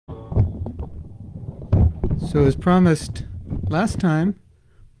So as promised last time,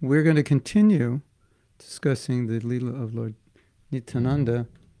 we're going to continue discussing the Leela of Lord Nityananda.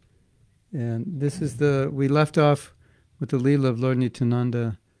 And this is we left off with the Leela of Lord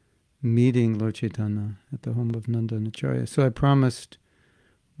Nityananda meeting Lord Chaitanya at the home of Nanda and Acharya. So I promised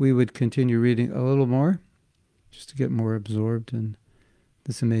we would continue reading a little more, just to get more absorbed in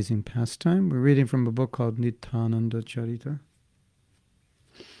this amazing pastime. We're reading from a book called Nityananda Charita.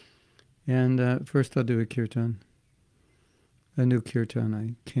 And first I'll do a kirtan, a new kirtan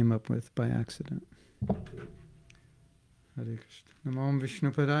I came up with by accident. Hare Krishna. Namo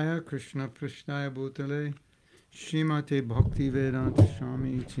Vishnupadaya Krishna Prishnaya Bhutale Srimate Bhakti Vedanta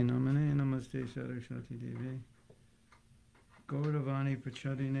Swami Chinamane Namaste Saraswati Devi Gauravani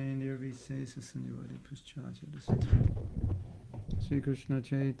Prachadine Nirvise Sasanyavadi Puschacharasati Sri Krishna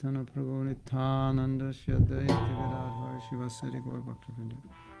Chaitanya Prabhu Nityananda Shadai Tivedadvar Shivasari Gaur Bhaktivinoda.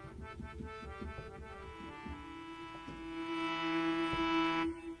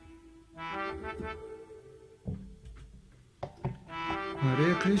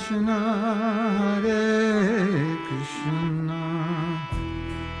 Hare Krishna, Hare Krishna,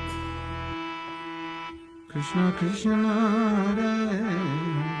 Krishna Krishna, Hare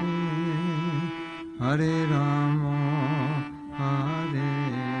Hare, Hare Rama, Hare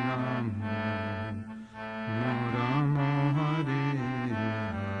Rama, Rama Rama, Hare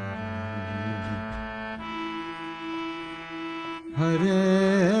Hare,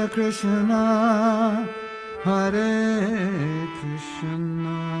 Hare Krishna, Hare Krishna,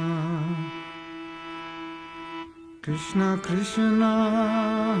 Krishna Krishna,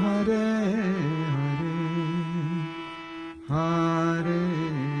 Hare Hare, Hare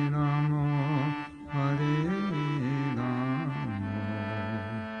Rama, Hare Rama,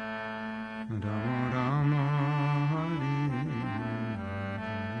 Rama Rama, Hare Hare,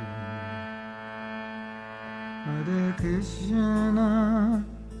 Hare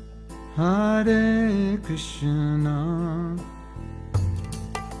Krishna, Hare Krishna,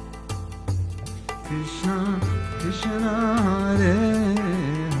 Krishna Krishna, Hare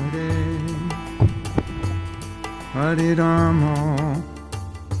Hare, Hare Rama,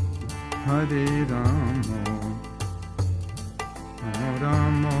 Hare Rama,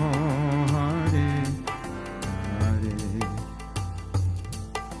 Rama Hare Hare,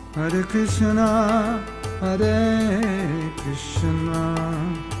 Hare Krishna, Hare Krishna,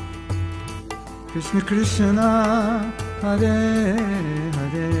 Krishna Krishna, Hare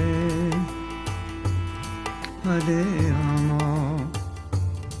Hare, Hare Rama,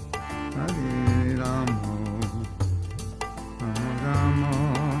 Hare Rama, Rama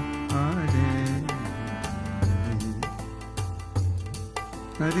Hare Hare,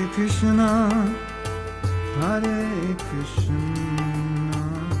 Hare Krishna, Hare Krishna,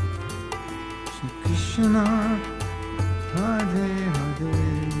 Krishna Krishna, Hare Hare,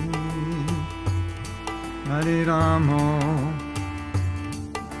 Hare Rama,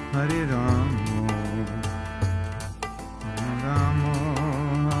 Hare Rama, Rama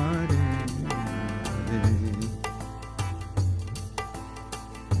Hare Hare,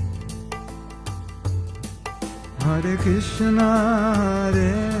 Hare Krishna,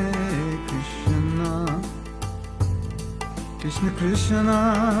 Hare Krishna, Krishna Krishna,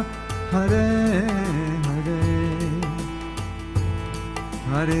 Hare Hare,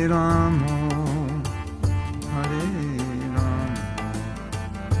 Hare Rama,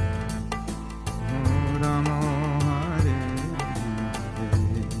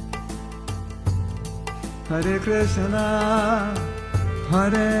 Hare Krishna,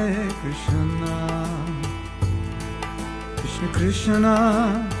 Hare Krishna, Krishna Krishna,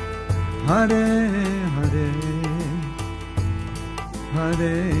 Hare Hare,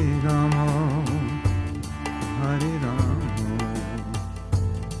 Hare Rama, Hare Rama,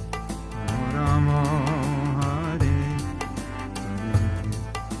 Rama Hare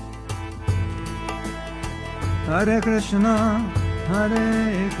Hare, Hare Krishna, Hare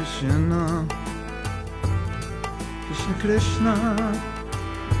Krishna, Krishna Krishna,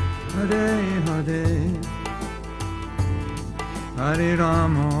 Hare Hare, Hare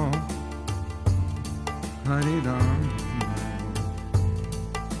Rama, Hare Rama,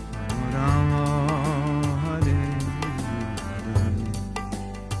 Rama Hare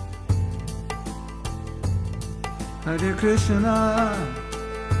Hare, Hare Krishna,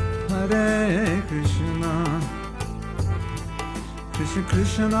 Hare Krishna, Krishna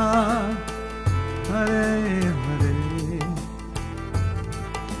Krishna, Hare Hare,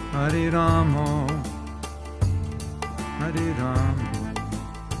 Hare Rama, Hare Rama,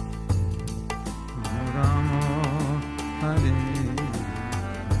 Rama Hare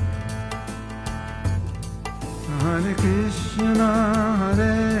Hare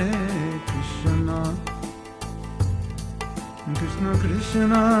Krishna, Krishna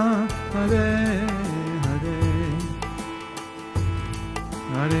Krishna, Hare Hare,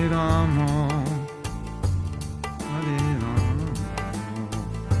 Hare Rama, Hare Rama,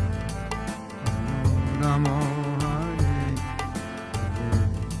 Rama Hare Hare,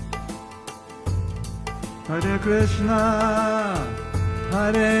 Hare Krishna,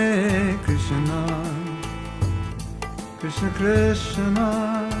 Hare Krishna, Krishna Krishna,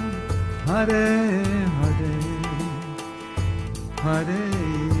 Hare Hare, Hare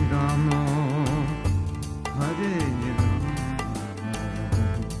Rama, Hare Rama,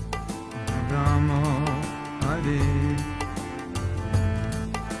 Rama Hare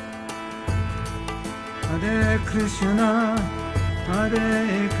Hare Krishna,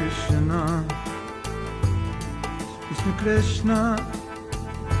 Hare Krishna, Krishna Krishna,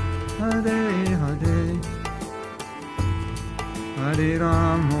 Hare Hare, Hare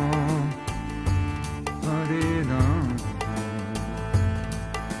Rama, Hare Rama,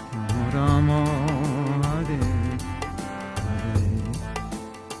 Rama Hare Hare,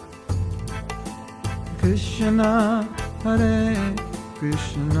 Krishna, Hare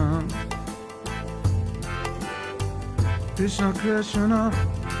Krishna, Krishna Krishna,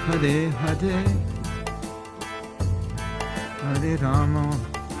 Hare Hare, Hare Rama,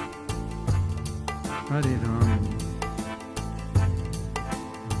 Hare Rama,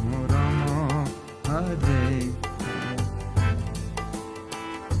 Rama Hare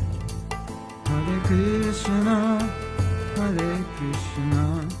Hare, Krishna, Hare Krishna,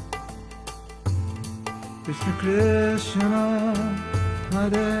 Krishna Krishna,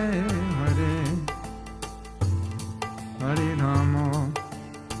 Hare Hare, Hare Rama,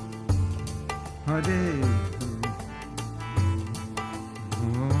 Hare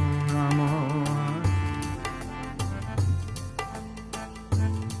Rama,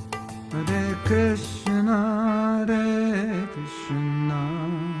 Hare Krishna, Hare Krishna,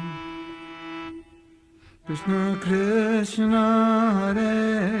 Krishna Krishna, Hare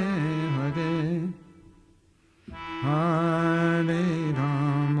Hare, Hare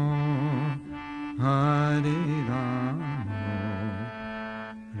Rama, Hare Rama,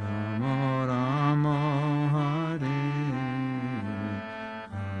 Rama Rama, Hare Hare.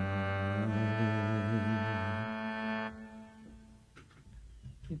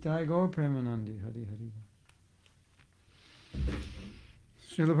 Itai Gaur Premanandi, Hare Hare.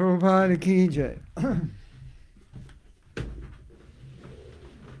 Srila Prabhupada ki jai.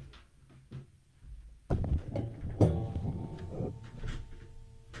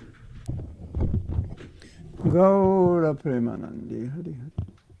 Gaura Premanandi, Hari Hari.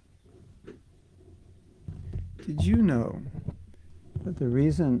 Did you know that the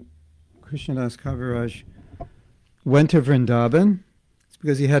reason Krishnadas Kaviraj went to Vrindavan is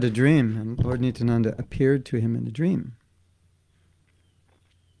because he had a dream, and Lord Nityananda appeared to him in a dream.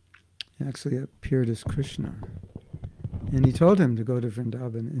 He actually appeared as Krishna. And he told him to go to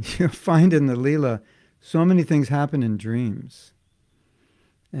Vrindavan. And you'll find in the Leela, so many things happen in dreams.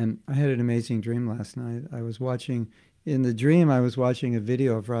 And I had an amazing dream last night. In the dream, I was watching a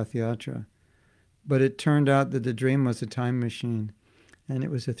video of Rath Yatra. But it turned out that the dream was a time machine. And it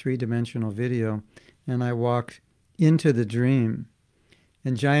was a 3-dimensional video. And I walked into the dream.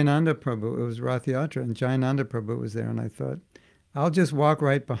 And Jayananda Prabhu, it was Rath Yatra, and Jayananda Prabhu was there. And I thought, I'll just walk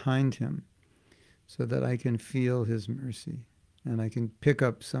right behind him so that I can feel his mercy. And I can pick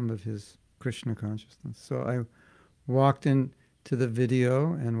up some of his Krishna consciousness. So I walked into the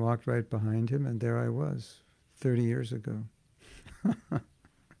video and walked right behind him, and there I was, 30 years ago.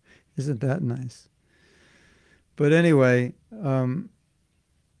 Isn't that nice? But anyway,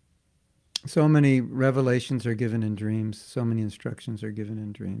 so many revelations are given in dreams, so many instructions are given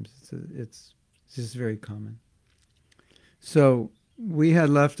in dreams. It's just very common. So we had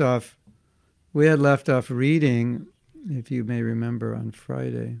left off reading, if you may remember, on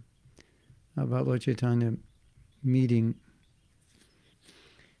Friday, about Lord Chaitanya meeting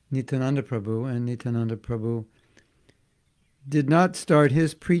Nityananda Prabhu, and Nityananda Prabhu did not start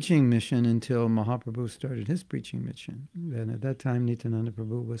his preaching mission until Mahaprabhu started his preaching mission. And at that time, Nityananda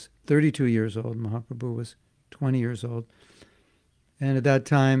Prabhu was 32 years old, Mahaprabhu was 20 years old. And at that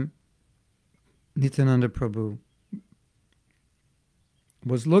time, Nityananda Prabhu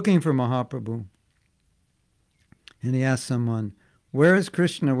was looking for Mahaprabhu. And he asked someone, "Where is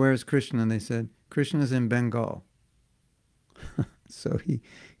Krishna? Where is Krishna?" And they said, "Krishna is in Bengal." So he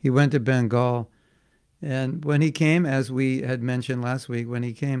went to Bengal. And when he came, as we had mentioned last week, when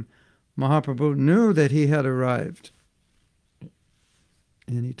he came, Mahaprabhu knew that he had arrived.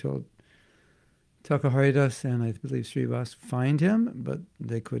 And he told Takaharidas and I believe Srivas find him, but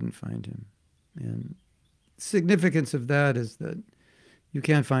they couldn't find him. And the significance of that is that you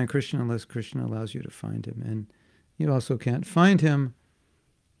can't find Krishna unless Krishna allows you to find him. And you also can't find him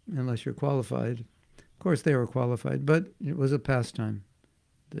unless you're qualified. Of course, they were qualified, but it was a pastime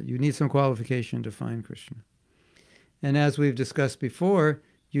that you need some qualification to find Krishna. And as we've discussed before,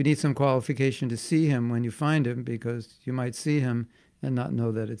 you need some qualification to see him when you find him, because you might see him and not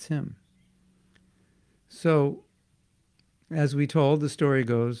know that it's him. So, as we told, the story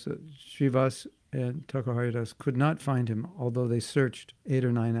goes, Srivas and Takaharidas could not find him, although they searched 8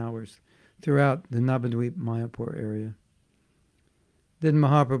 or 9 hours throughout the Navadvip Mayapur area. Then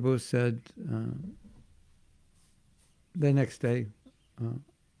Mahaprabhu said the next day,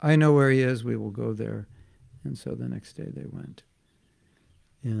 I know where he is, we will go there. And so the next day they went.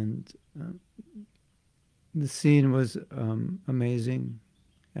 And the scene was amazing,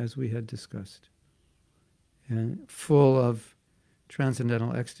 as we had discussed, and full of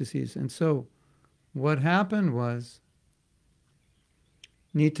transcendental ecstasies. And so what happened was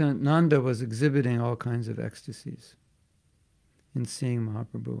Nityananda was exhibiting all kinds of ecstasies in seeing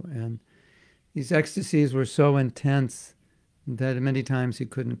Mahaprabhu. And these ecstasies were so intense that many times he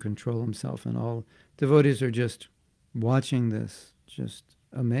couldn't control himself, and all devotees are just watching this, just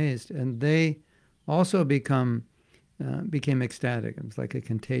amazed. And they also became ecstatic. It was like a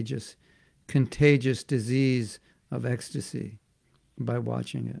contagious disease of ecstasy by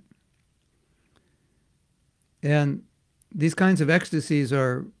watching it. And these kinds of ecstasies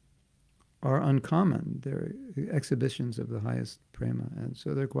are uncommon. They're exhibitions of the highest prema, and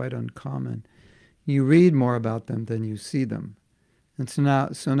so they're quite uncommon. You read more about them than you see them. And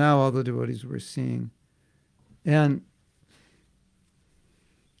so now all the devotees were seeing. And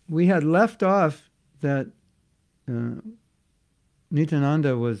we had left off that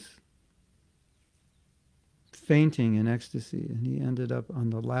Nityananda was fainting in ecstasy, and he ended up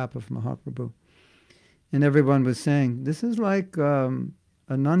on the lap of Mahaprabhu. And everyone was saying, this is like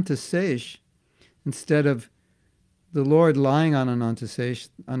Anantasesh. Instead of the Lord lying on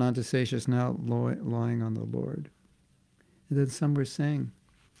Anantasesh is now lying on the Lord. And then some were saying,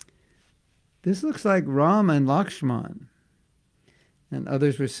 this looks like Ram and Lakshman. And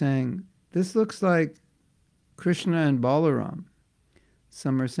others were saying, this looks like Krishna and Balaram.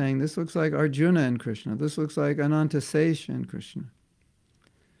 Some are saying, this looks like Arjuna and Krishna. This looks like Anantasesh and Krishna.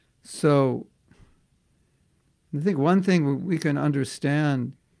 So I think one thing we can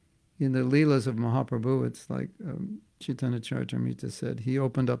understand in the Leelas of Mahaprabhu, it's like Chaitanya Charitamrita said, he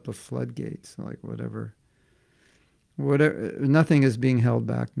opened up the floodgates, like whatever, nothing is being held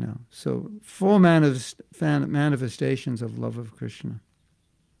back now. So full manifestations of love of Krishna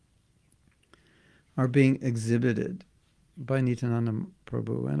are being exhibited by Nityananda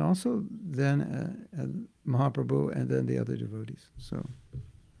Prabhu, and also then Mahaprabhu, and then the other devotees. So,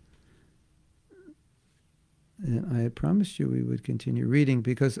 and I had promised you we would continue reading,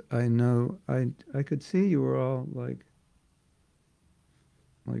 because I know I could see you were all like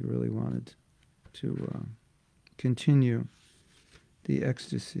really wanted to continue the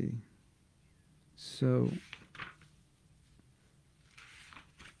ecstasy. So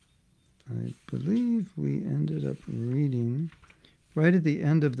I believe we ended up reading right at the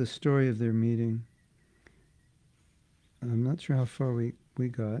end of the story of their meeting. I'm not sure how far we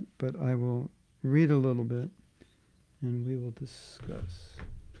got, but I will read a little bit and we will discuss.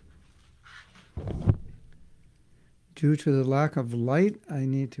 Due to the lack of light, I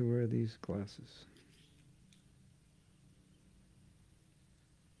need to wear these glasses.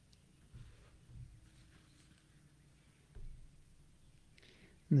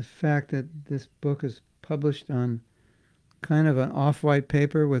 And the fact that this book is published on kind of an off-white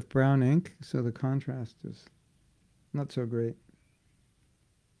paper with brown ink, so the contrast is not so great.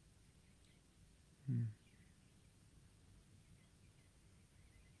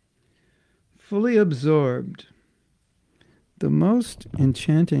 Fully absorbed, the most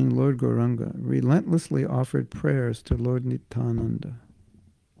enchanting Lord Gauranga relentlessly offered prayers to Lord Nityananda.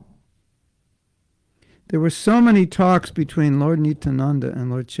 There were so many talks between Lord Nityananda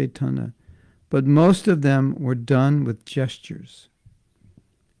and Lord Chaitanya, but most of them were done with gestures.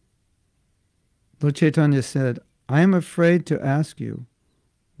 Lord Chaitanya said, I am afraid to ask you,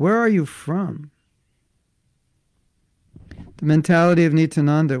 where are you from? The mentality of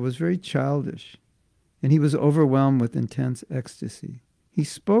Nityananda was very childish, and he was overwhelmed with intense ecstasy. He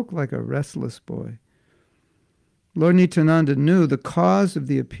spoke like a restless boy. Lord Nityananda knew the cause of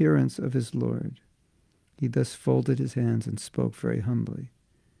the appearance of his Lord. He thus folded his hands and spoke very humbly.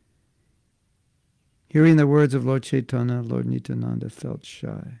 Hearing the words of Lord Chaitanya, Lord Nityananda felt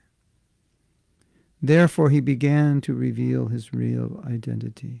shy. Therefore he began to reveal his real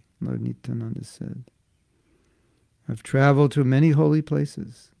identity. Lord Nityananda said, I've traveled to many holy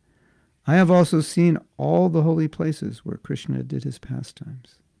places. I have also seen all the holy places where Krishna did his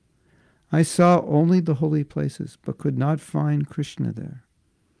pastimes. I saw only the holy places, but could not find Krishna there.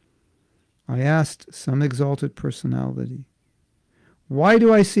 I asked some exalted personality, why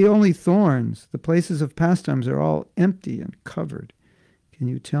do I see only thorns? The places of pastimes are all empty and covered. Can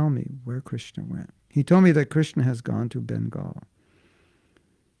you tell me where Krishna went? He told me that Krishna has gone to Bengal.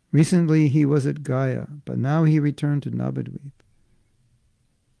 Recently he was at Gaya, but now he returned to Navadvip.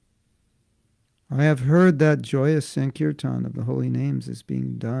 I have heard that joyous Sankirtan of the holy names is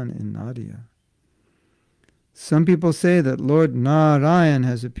being done in Nadia. Some people say that Lord Narayan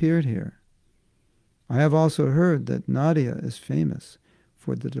has appeared here. I have also heard that Nadia is famous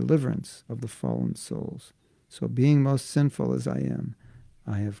for the deliverance of the fallen souls. So being most sinful as I am,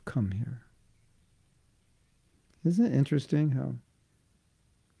 I have come here. Isn't it interesting how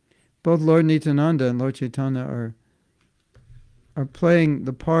both Lord Nityananda and Lord Chaitanya are playing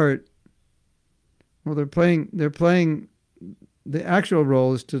the part. Well, they're playing the actual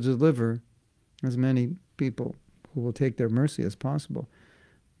role is to deliver as many people who will take their mercy as possible.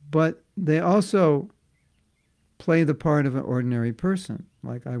 But they also play the part of an ordinary person.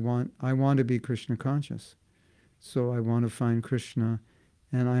 Like I want to be Krishna conscious. So I want to find Krishna,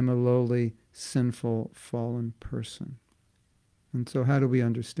 and I'm a lowly, sinful, fallen person. And so how do we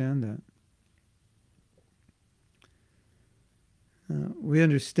understand that? We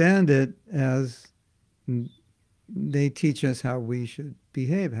understand it as they teach us how we should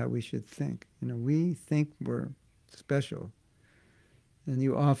behave, how we should think. We think we're special. And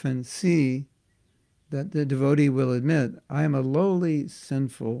you often see that the devotee will admit, I am a lowly,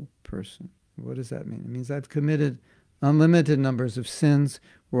 sinful person. What does that mean? It means I've committed unlimited numbers of sins.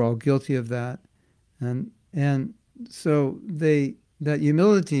 We're all guilty of that. And so that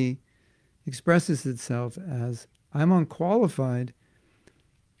humility expresses itself as, I'm unqualified,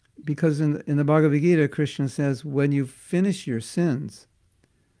 because in the Bhagavad Gita, Krishna says, when you finish your sins,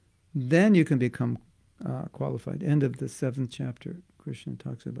 then you can become qualified. End of the 7th chapter, Krishna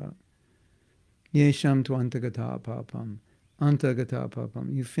talks about Yesham tu antagata papam, antagata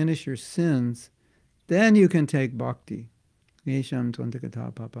papam. You finish your sins, then you can take bhakti. Yesham tu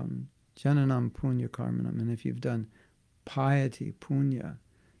antagata papam, jananam punya karmanam. And if you've done piety, punya,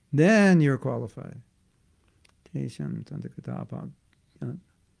 then you're qualified. Yesham tu antagata papam.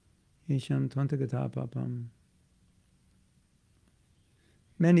 Yesham tu antagata papam.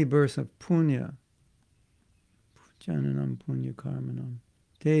 Many births of punya. Jananam punya karmanam.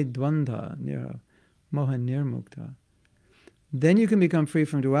 Te dvandha nira moha nirmukta. Then you can become free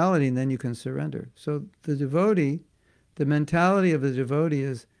from duality, and then you can surrender. So the devotee, the mentality of the devotee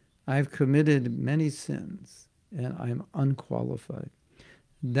is, I've committed many sins, and I'm unqualified.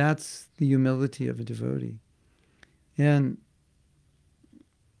 That's the humility of a devotee. And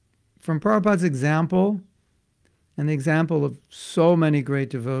from Prabhupada's example, and the example of so many great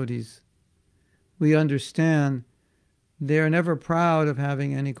devotees, we understand they're never proud of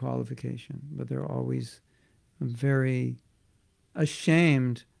having any qualification, but they're always very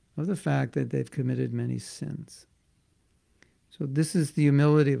ashamed of the fact that they've committed many sins. So this is the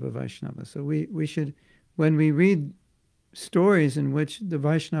humility of a Vaishnava. So we should, when we read stories in which the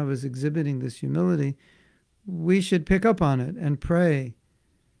Vaishnava is exhibiting this humility, we should pick up on it and pray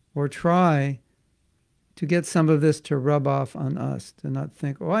or try to get some of this to rub off on us, to not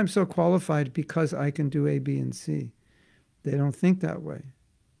think, oh, I'm so qualified because I can do A, B, and C. They don't think that way.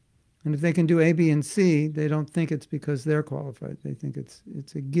 And if they can do A, B, and C, they don't think it's because they're qualified. They think it's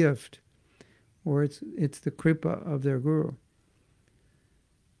a gift, or it's the kripa of their guru.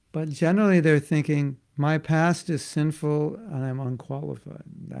 But generally they're thinking, my past is sinful and I'm unqualified.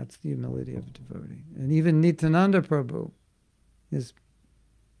 That's the humility of a devotee. And even Nityananda Prabhu is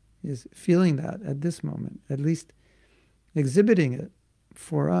feeling that at this moment, at least exhibiting it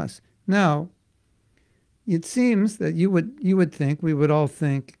for us. Now, it seems that you would think, we would all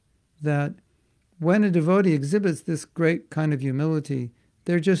think, that when a devotee exhibits this great kind of humility,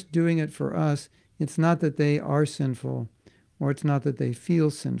 they're just doing it for us. It's not that they are sinful, or it's not that they feel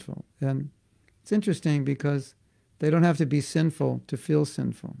sinful. And it's interesting because they don't have to be sinful to feel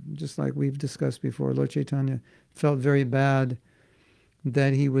sinful. Just like we've discussed before, Lord Chaitanya felt very bad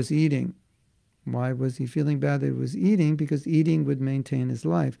that he was eating. Why was he feeling bad that he was eating? Because eating would maintain his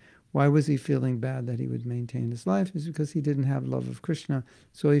life. Why was he feeling bad that he would maintain his life? It's because he didn't have love of Krishna.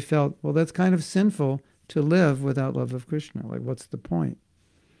 So he felt, well, that's kind of sinful to live without love of Krishna. Like, what's the point?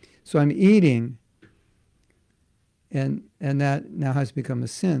 So I'm eating, and that now has become a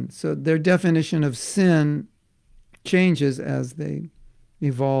sin. So their definition of sin changes as they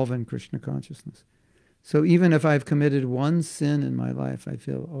evolve in Krishna consciousness. So even if I've committed one sin in my life, I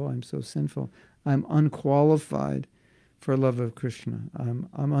feel, oh, I'm so sinful. I'm unqualified for love of Krishna. I'm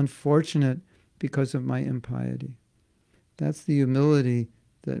unfortunate because of my impiety. That's the humility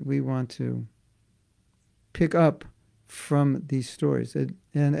that we want to pick up from these stories.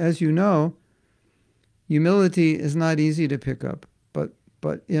 And as you know, humility is not easy to pick up,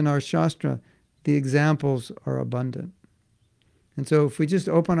 but in our Shastra, the examples are abundant. And so if we just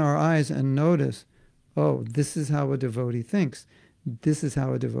open our eyes and notice, oh, this is how a devotee thinks, this is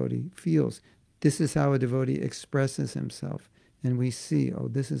how a devotee feels, this is how a devotee expresses himself, and we see, oh,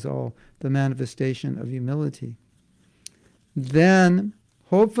 this is all the manifestation of humility, then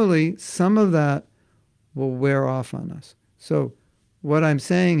hopefully some of that will wear off on us. So what I'm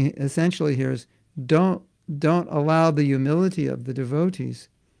saying essentially here is don't allow the humility of the devotees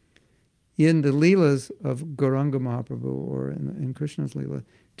in the Leelas of Gauranga Mahaprabhu or in Krishna's Leela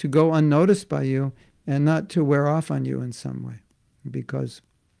to go unnoticed by you and not to wear off on you in some way. Because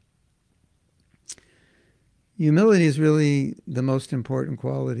humility is really the most important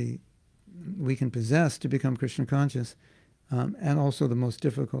quality we can possess to become Krishna conscious, and also the most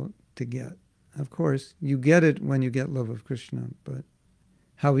difficult to get. Of course, you get it when you get love of Krishna, but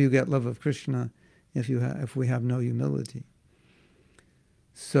how will you get love of Krishna if we have no humility?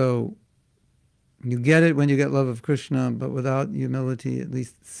 So you get it when you get love of Krishna, but without humility, at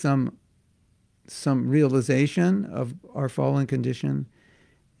least some realization of our fallen condition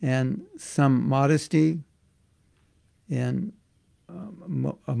and some modesty and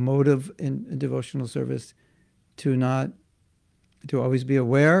a motive in devotional service to always be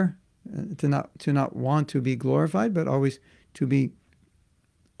aware, to not want to be glorified, but always to be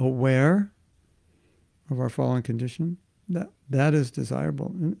aware of our fallen condition. That is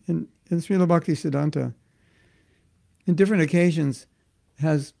desirable. In Srila Bhaktisiddhanta, in different occasions,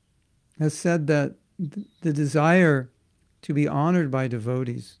 has said that the desire to be honored by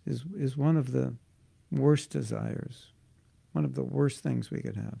devotees is one of the worst desires, one of the worst things we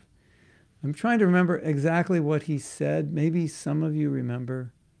could have. I'm trying to remember exactly what he said. Maybe some of you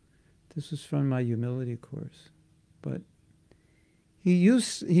remember. This was from my humility course. But he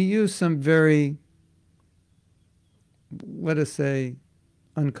used some very, let us say,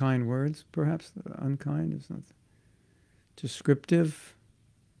 unkind words. Perhaps unkind is not descriptive.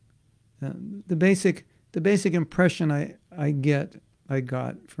 The basic impression I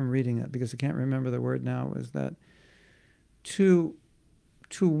got from reading it, because I can't remember the word now, is that to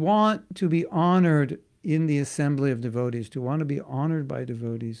want to be honored in the assembly of devotees, to want to be honored by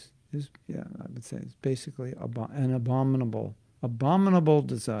devotees is, I would say, it's basically an abominable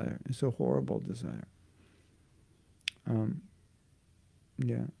desire. It's a horrible desire.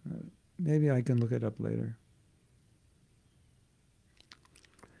 Maybe I can look it up later.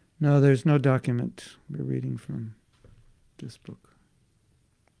 No, there's no document we're reading from this book.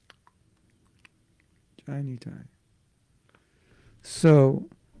 Jai Nitai. So,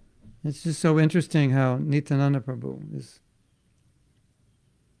 it's just so interesting how Nityananda Prabhu is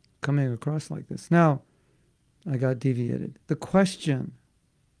coming across like this. Now, I got deviated. The question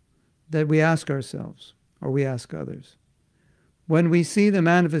that we ask ourselves, or we ask others, when we see the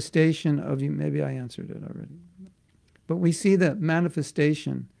manifestation of, maybe I answered it already, but we see the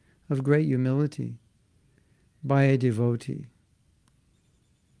manifestation of great humility by a devotee,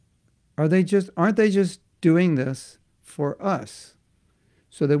 aren't they just doing this for us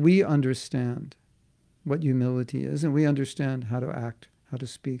so that we understand what humility is and we understand how to act, how to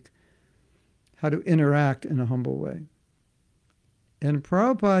speak, how to interact in a humble way? And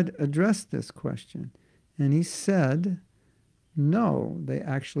Prabhupada addressed this question, and he said, no, they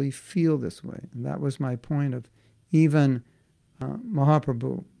actually feel this way. And that was my point of even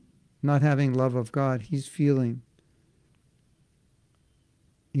Mahaprabhu not having love of God. He's feeling,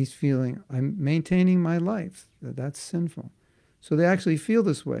 I'm maintaining my life. That's sinful. So they actually feel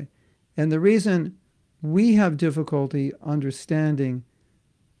this way. And the reason we have difficulty understanding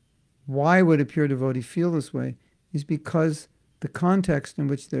why would a pure devotee feel this way is because the context in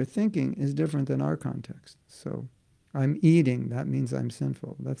which they're thinking is different than our context. So I'm eating, that means I'm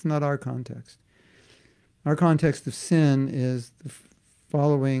sinful. That's not our context. Our context of sin is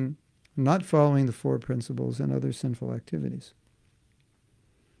not following the four principles and other sinful activities.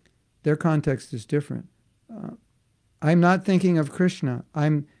 Their context is different. I'm not thinking of Krishna.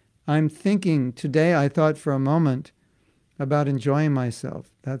 I'm thinking, today I thought for a moment about enjoying myself.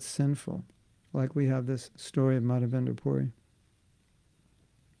 That's sinful. Like we have this story of Madhavendra Puri.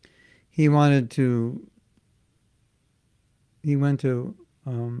 He wanted to he went to,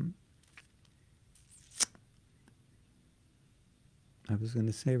 I was going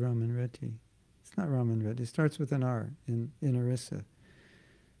to say Raman Reddy. It's not Raman Reddy. It starts with an R in Orissa.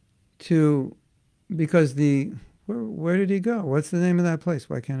 Because where did he go? What's the name of that place?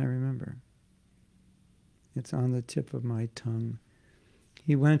 Why can't I remember? It's on the tip of my tongue.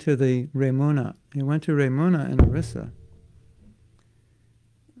 He went to the Remuna. He went to Remuna in Orissa.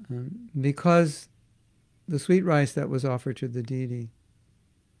 Because the sweet rice that was offered to the deity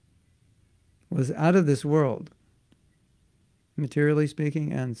was out of this world, materially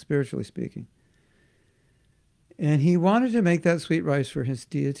speaking and spiritually speaking. And he wanted to make that sweet rice for his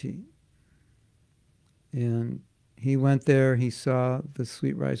deity. And he went there, he saw the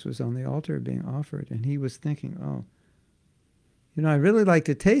sweet rice was on the altar being offered, and he was thinking, oh, I'd really like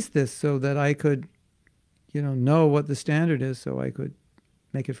to taste this so that I could, know what the standard is so I could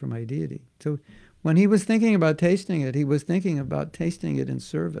make it for my deity. So when he was thinking about tasting it, he was thinking about tasting it in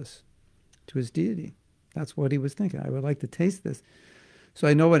service to his deity. That's what he was thinking. I would like to taste this so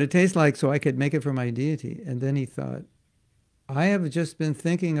I know what it tastes like so I could make it for my deity. And then he thought, I have just been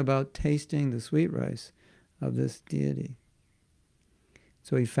thinking about tasting the sweet rice of this deity.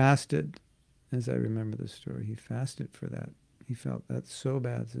 So he fasted, as I remember the story. He fasted for that. He felt that's so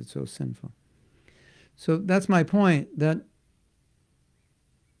bad, it's so sinful. So that's my point, that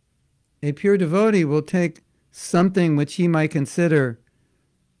a pure devotee will take something which he might consider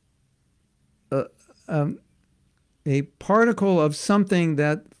a particle of something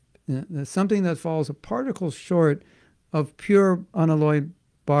that falls a particle short of pure unalloyed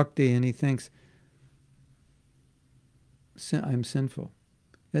bhakti, and he thinks, I'm sinful.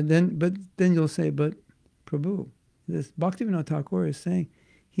 But then you'll say, but Prabhu, this Bhaktivinoda Thakur is saying,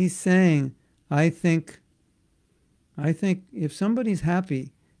 he's saying, I think if somebody's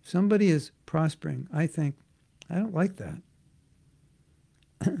happy, if somebody is prospering, I don't like that.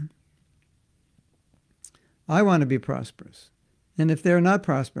 I want to be prosperous. And if they're not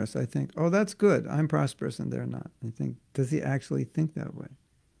prosperous, I think, oh, that's good. I'm prosperous and they're not. I think, does he actually think that way?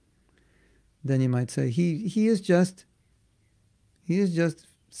 Then you might say, he is just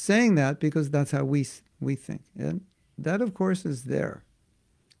saying that because that's how we think. And that, of course, is there.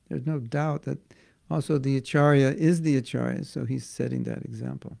 There's no doubt that also the Acharya is the Acharya, so he's setting that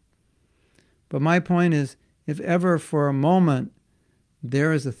example. But my point is, if ever for a moment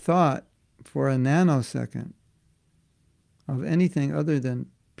there is a thought for a nanosecond of anything other than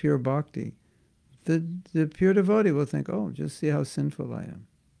pure bhakti, the pure devotee will think, oh, just see how sinful I am.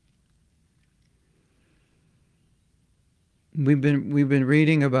 We've been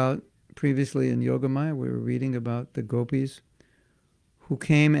reading about, previously in Yogamaya, we were reading about the gopis who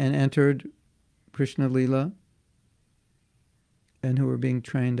came and entered Krishna Lila and who were being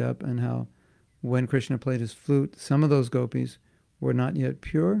trained up, and how when Krishna played his flute, some of those gopis were not yet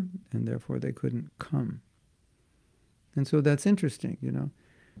pure, and therefore they couldn't come. And so that's interesting,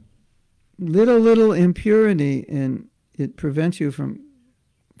 Little impurity, in it prevents you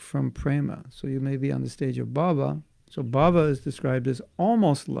from prema. So you may be on the stage of bhava. So bhava is described as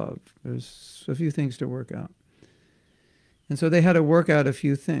almost love. There's a few things to work out. And so they had to work out a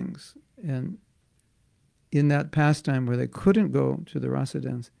few things. And in that pastime where they couldn't go to the rasa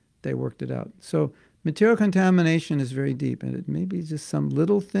dance, they worked it out. So material contamination is very deep, and it may be just some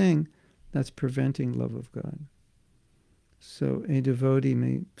little thing that's preventing love of God. So a devotee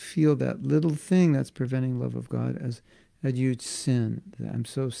may feel that little thing that's preventing love of God as a huge sin. I'm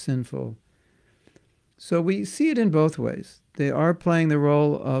so sinful. So we see it in both ways. They are playing the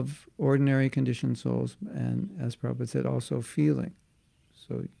role of ordinary conditioned souls, and as Prabhupada said, also feeling.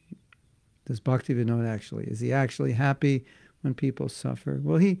 So does Bhaktivinoda actually, is he actually happy when people suffer?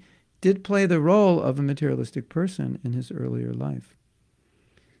 Well, he did play the role of a materialistic person in his earlier life.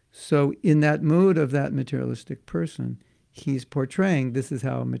 So in that mood of that materialistic person, he's portraying this is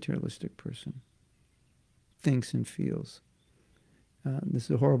how a materialistic person thinks and feels. This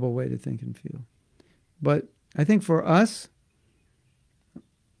is a horrible way to think and feel. But I think for us,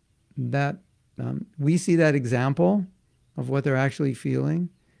 that we see that example of what they're actually feeling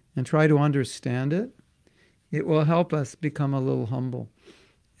and try to understand it, it will help us become a little humble.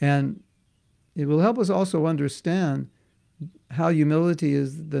 And it will help us also understand how humility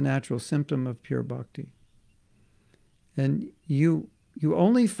is the natural symptom of pure bhakti. And you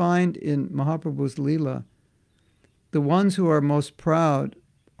only find in Mahaprabhu's Leela, the ones who are most proud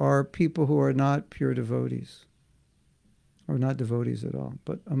are people who are not pure devotees, or not devotees at all.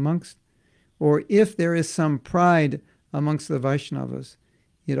 But or if there is some pride amongst the Vaishnavas,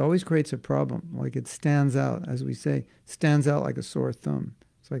 it always creates a problem. Like it stands out, as we say, stands out like a sore thumb.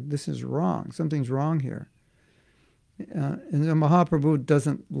 It's like, this is wrong. Something's wrong here. And the Mahaprabhu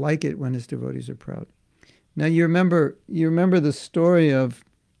doesn't like it when his devotees are proud. Now you remember the story of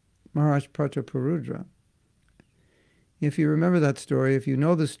Maharaj Prataparudra. If you remember that story, if you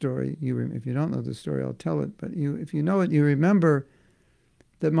know the story, if you don't know the story, I'll tell it. But if you know it, you remember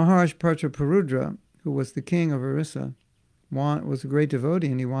that Maharaj Prataparudra, who was the king of Orissa, was a great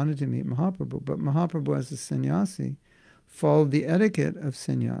devotee, and he wanted to meet Mahaprabhu. But Mahaprabhu, as a sannyasi, followed the etiquette of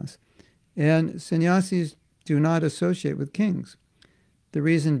sannyas. And sannyasis do not associate with kings. The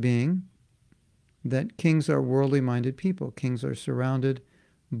reason being that kings are worldly-minded people. Kings are surrounded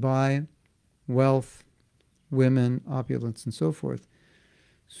by wealth, women, opulence, and so forth.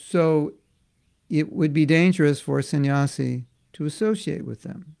 So it would be dangerous for a sannyasi to associate with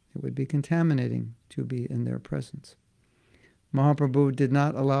them. It would be contaminating to be in their presence. Mahaprabhu did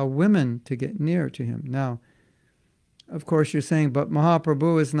not allow women to get near to him. Now, of course, you're saying, but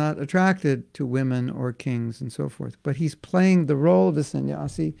Mahaprabhu is not attracted to women or kings and so forth. But he's playing the role of a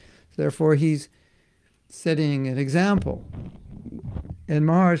sannyasi, therefore he's setting an example. And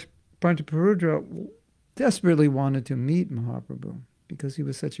Maharaj Prataparudra desperately wanted to meet Mahaprabhu because he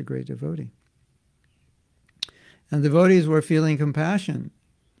was such a great devotee. And the devotees were feeling compassion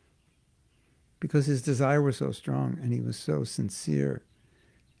because his desire was so strong and he was so sincere.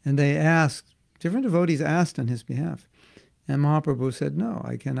 And different devotees asked on his behalf. And Mahaprabhu said, no,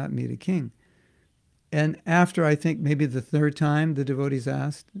 I cannot meet a king. And after, I think, maybe the third time the devotees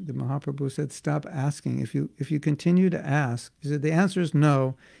asked, the Mahaprabhu said, stop asking. If you continue to ask, he said, the answer is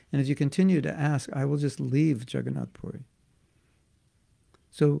no, and if you continue to ask, I will just leave Jagannath Puri.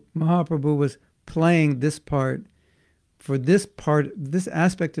 So Mahaprabhu was playing this part. For this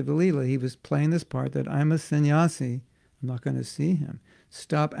aspect of the Leela, he was playing this part that I'm a sannyasi, I'm not going to see him.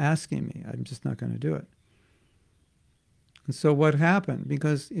 Stop asking me, I'm just not going to do it. And so what happened?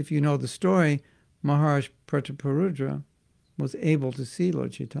 Because if you know the story, Maharaj Prataparudra was able to see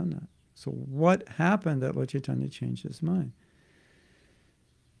Lord Chaitanya. So what happened that Lord Chaitanya changed his mind?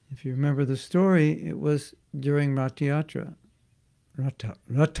 If you remember the story, it was during Ratha Yatra. Not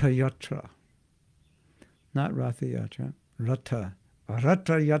Ratha Yatra, Ratha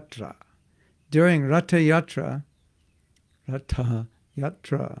Yatra. During Ratha Yatra, Ratha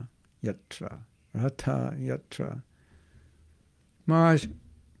Yatra, Maharaj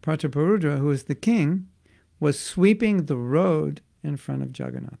Prataparudra, who was the king, was sweeping the road in front of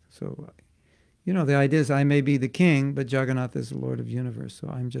Jagannath. So, the idea is I may be the king, but Jagannath is the Lord of the universe, so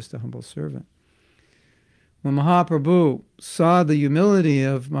I'm just a humble servant. When Mahaprabhu saw the humility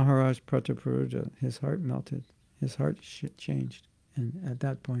of Maharaj Prataparudra, his heart melted, his heart changed. And at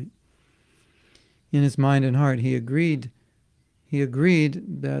that point, in his mind and heart, he agreed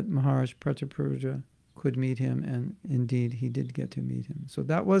that Maharaj Prataparudra could meet him, and indeed he did get to meet him. So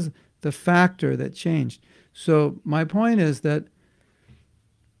that was the factor that changed. So my point is that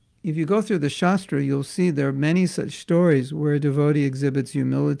if you go through the Shastra, you'll see there are many such stories where a devotee exhibits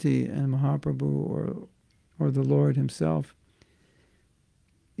humility, and Mahaprabhu or the Lord himself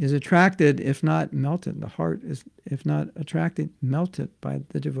is attracted, if not melted. The heart is, if not attracted, melted by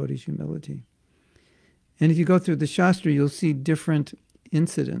the devotee's humility. And if you go through the Shastra, you'll see different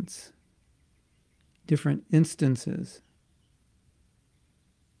incidents, different instances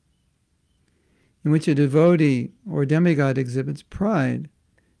in which a devotee or demigod exhibits pride,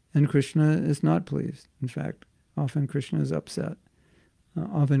 and Krishna is not pleased. In fact, often Krishna is upset.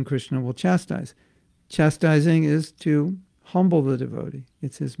 Often Krishna will chastise. Chastising is to humble the devotee.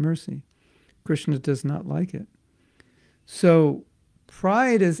 It's his mercy. Krishna does not like it. So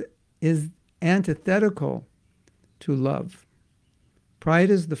pride is antithetical to love. Pride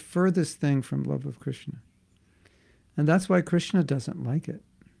is the furthest thing from love of Krishna. And that's why Krishna doesn't like it.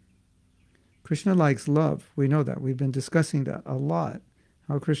 Krishna likes love. We know that. We've been discussing that a lot.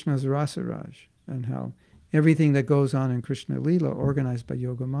 How Krishna is Rasaraj, and how everything that goes on in Krishna Leela, organized by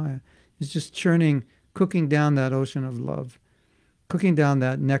Yogamaya, is just cooking down that ocean of love, cooking down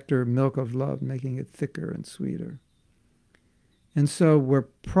that nectar, milk of love, making it thicker and sweeter. And so where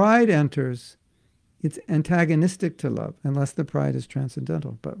pride enters, it's antagonistic to love, unless the pride is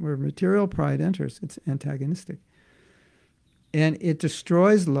transcendental. But where material pride enters, it's antagonistic. And it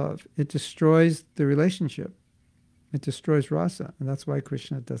destroys love. It destroys the relationship. It destroys rasa, and that's why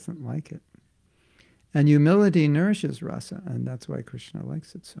Krishna doesn't like it. And humility nourishes rasa, and that's why Krishna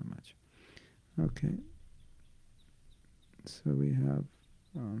likes it so much. Okay. So we have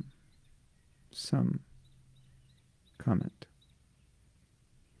some comment.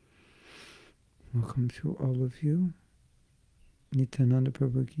 Welcome to all of you. Nityananda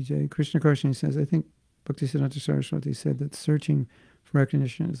Prabhu Ki Jai. Krishna Karshani says, I think Bhaktisiddhanta Saraswati said that searching for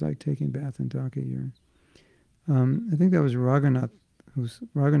recognition is like taking bath in donkey urine. I think that was Raghunath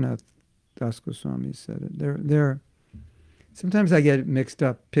Das Goswami said it. They're sometimes I get mixed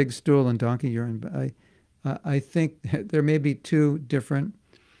up, pig stool and donkey urine, but I think there may be two different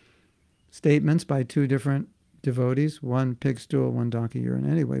statements by two different devotees. One pig stool, one donkey urine.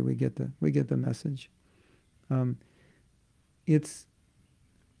 Anyway, we get the message. It's,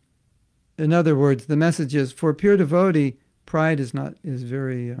 in other words, the message is for a pure devotee, pride is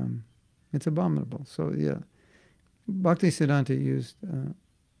very it's abominable. So yeah, Bhaktisiddhanta used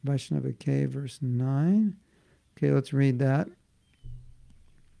Vaishnava K verse 9. Okay, let's read that.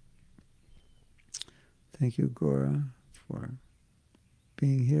 Thank you, Gora, for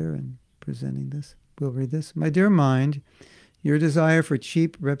being here and presenting this. We'll read this. My dear mind, your desire for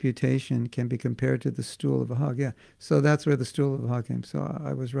cheap reputation can be compared to the stool of a hog. Yeah, so that's where the stool of a hog came. So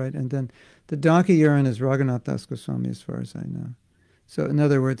I was right. And then the donkey urine is Raghunath Das Goswami, as far as I know. So in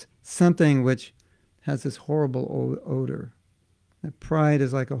other words, something which has this horrible odor. That pride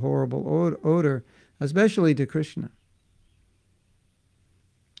is like a horrible odor, especially to Krishna.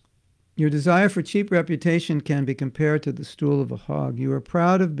 Your desire for cheap reputation can be compared to the stool of a hog. You are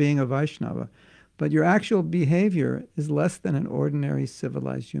proud of being a Vaishnava, but your actual behavior is less than an ordinary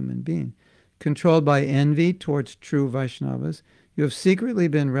civilized human being. Controlled by envy towards true Vaishnavas, you have secretly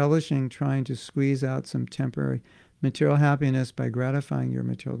been relishing trying to squeeze out some temporary material happiness by gratifying your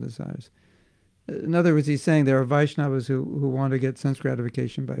material desires. In other words, he's saying there are Vaishnavas who want to get sense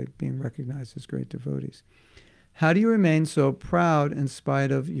gratification by being recognized as great devotees. How do you remain so proud in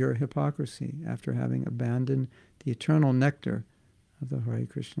spite of your hypocrisy after having abandoned the eternal nectar of the Hare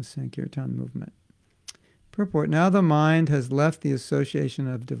Krishna Sankirtan movement? Purport, now the mind has left the association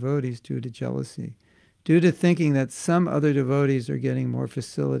of devotees due to jealousy, due to thinking that some other devotees are getting more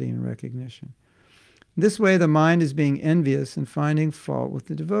facility and recognition. This way, the mind is being envious and finding fault with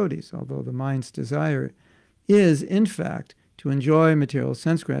the devotees, although the mind's desire is, in fact, to enjoy material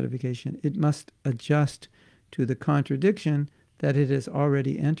sense gratification. It must adjust to the contradiction that it has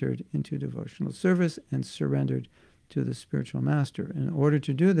already entered into devotional service and surrendered to the spiritual master. In order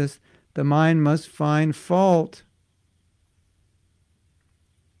to do this, the mind must find fault.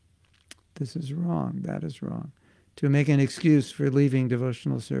 This is wrong, that is wrong. To make an excuse for leaving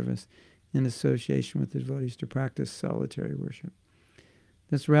devotional service in association with the devotees to practice solitary worship.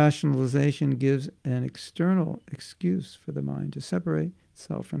 This rationalization gives an external excuse for the mind to separate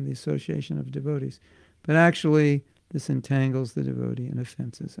itself from the association of devotees. But actually, this entangles the devotee in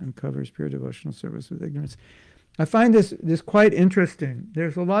offenses and covers pure devotional service with ignorance. I find this quite interesting.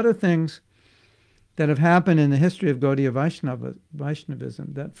 There's a lot of things that have happened in the history of Gaudiya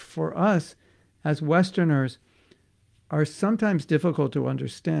Vaishnavism that for us as Westerners are sometimes difficult to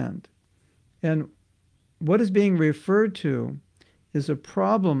understand. And what is being referred to is a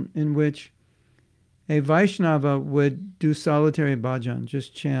problem in which a Vaishnava would do solitary bhajan,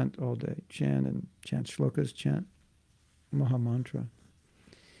 just chant all day, chant shlokas, chant Mahamantra.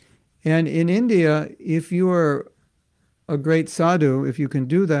 And in India, if you are a great sadhu, if you can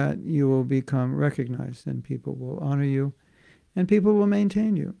do that, you will become recognized and people will honor you and people will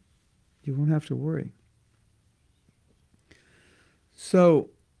maintain you. You won't have to worry.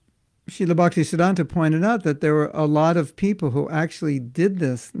 So Srila Bhaktisiddhanta pointed out that there were a lot of people who actually did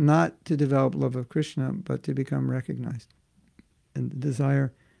this not to develop love of Krishna, but to become recognized. And the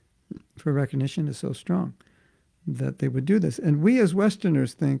desire for recognition is so strong that they would do this. And we as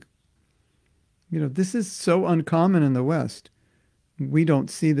Westerners think, this is so uncommon in the West. We don't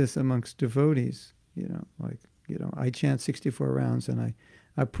see this amongst devotees. I chant 64 rounds and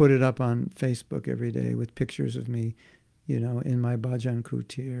I put it up on Facebook every day with pictures of me, in my bhajan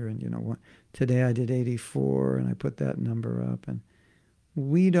kutir, and today I did 84, and I put that number up, and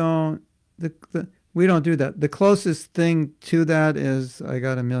we don't do that. The closest thing to that is I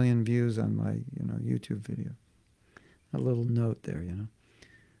got 1 million views on my YouTube video. A little note there,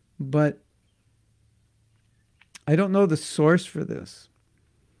 but I don't know the source for this.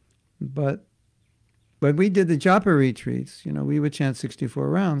 But when we did the japa retreats, we would chant 64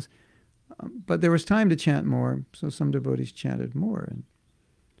 rounds. But there was time to chant more, so some devotees chanted more. And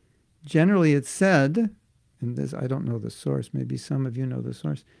generally it's said, and this I don't know the source, maybe some of you know the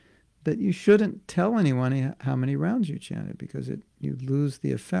source, that you shouldn't tell anyone how many rounds you chanted because you lose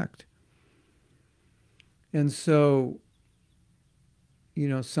the effect. And so,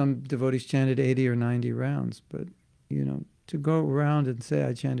 some devotees chanted 80 or 90 rounds, but, to go around and say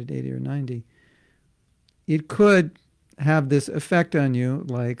I chanted 80 or 90, it could have this effect on you,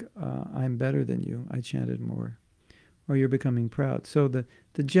 like I'm better than you, I chanted more, or you're becoming proud. So the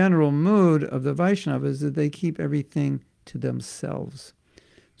general mood of the Vaishnavas is that they keep everything to themselves.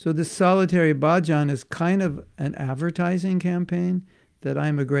 So this solitary bhajan is kind of an advertising campaign that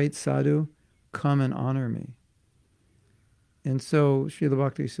I'm a great sadhu, come and honor me. And so Srila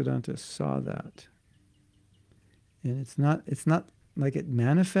Bhaktisiddhanta saw that. And it's not like it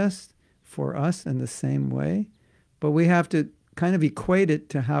manifests for us in the same way, but we have to kind of equate it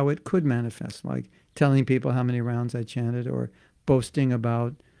to how it could manifest, like telling people how many rounds I chanted or boasting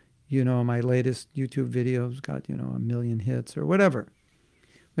about, my latest YouTube videos got, 1 million hits or whatever.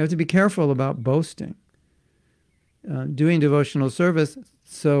 We have to be careful about boasting. Doing devotional service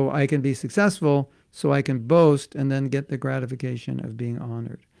so I can be successful, so I can boast and then get the gratification of being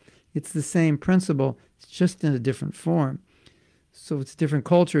honored. It's the same principle, it's just in a different form. So it's different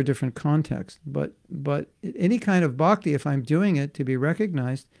culture, different context. But any kind of bhakti, if I'm doing it to be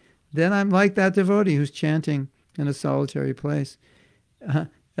recognized, then I'm like that devotee who's chanting in a solitary place. And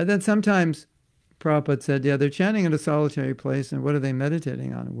then sometimes Prabhupada said, they're chanting in a solitary place, and what are they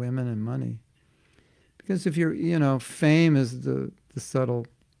meditating on? Women and money. Because if you're, fame is the subtle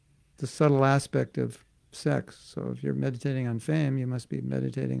aspect of sex. So if you're meditating on fame, you must be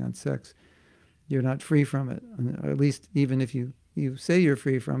meditating on sex. You're not free from it. Or at least even if you say you're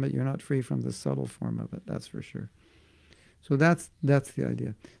free from it, you're not free from the subtle form of it, that's for sure. So that's the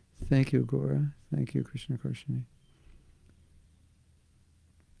idea. Thank you, Gora. Thank you, Krishna Karshini.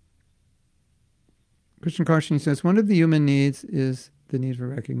 Krishna Karshini says, one of the human needs is the need for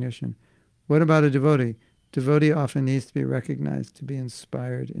recognition. What about a devotee? Devotee often needs to be recognized, to be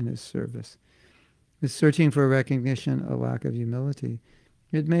inspired in his service. Is searching for recognition a lack of humility?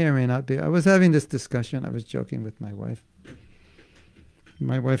 It may or may not be. I was having this discussion. I was joking with my wife.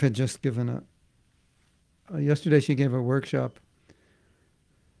 My wife had just given yesterday she gave a workshop,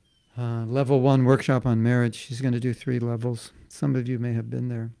 level 1 workshop on marriage. She's going to do 3 levels. Some of you may have been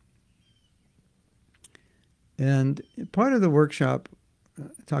there. And part of the workshop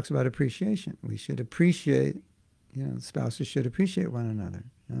talks about appreciation. We should appreciate, spouses should appreciate one another.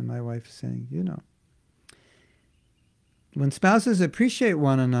 And my wife is saying, when spouses appreciate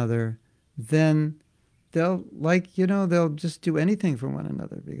one another, then they'll they'll just do anything for one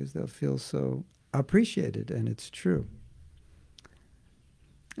another because they'll feel so appreciated, and it's true.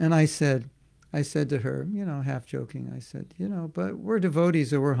 And I said to her, half joking, I said, but we're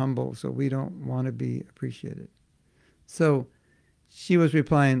devotees or we're humble, so we don't want to be appreciated. So she was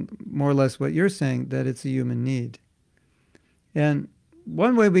replying more or less what you're saying, that it's a human need. And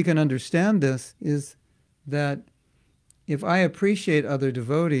one way we can understand this is that if I appreciate other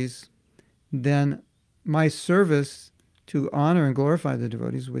devotees, then my service to honor and glorify the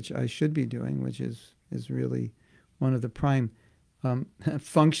devotees, which I should be doing, which is really one of the prime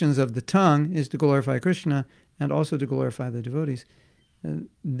functions of the tongue, is to glorify Krishna and also to glorify the devotees.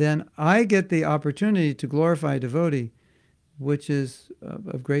 Then I get the opportunity to glorify a devotee, which is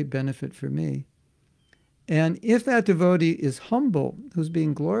of great benefit for me. And if that devotee is humble, who's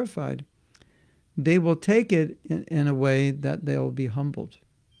being glorified, they will take it in a way that they'll be humbled.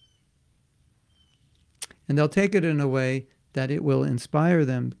 And they'll take it in a way that it will inspire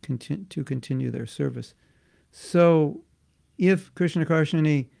them to continue their service. So if, Krishna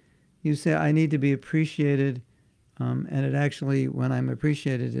Karshini, you say, I need to be appreciated, and it actually, when I'm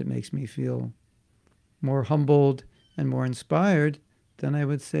appreciated, it makes me feel more humbled and more inspired, then I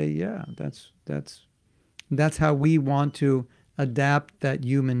would say, yeah, that's how we want to adapt that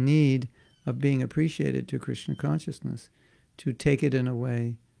human need of being appreciated to Krishna consciousness, to take it in a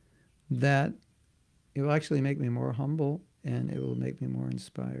way that it will actually make me more humble and it will make me more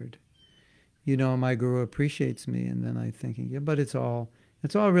inspired. My guru appreciates me, and then I'm thinking, yeah, but it's all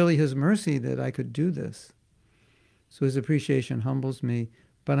really his mercy that I could do this. So his appreciation humbles me,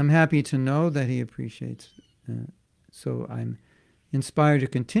 but I'm happy to know that he appreciates. So I'm inspired to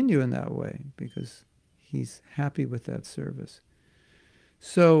continue in that way because he's happy with that service.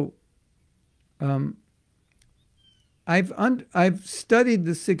 So I've studied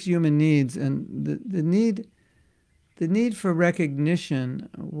the 6 human needs, and the need for recognition.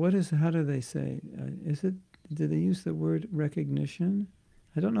 How do they say? Do they use the word recognition?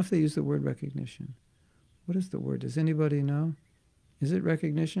 I don't know if they use the word recognition. What is the word? Does anybody know? Is it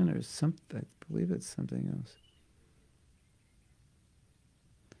recognition or something? I believe it's something else.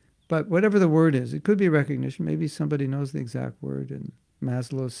 But whatever the word is, it could be recognition. Maybe somebody knows the exact word in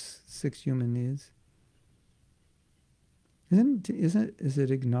Maslow's 6 human needs. Is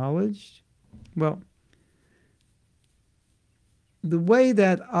it acknowledged? Well, the way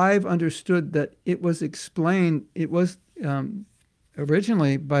that I've understood that it was explained, it was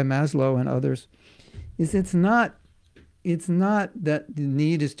originally by Maslow and others, is it's not that the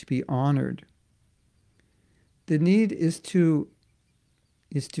need is to be honored. The need is to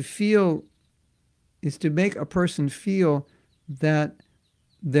to make a person feel that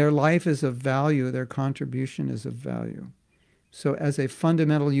their life is of value, their contribution is of value. So as a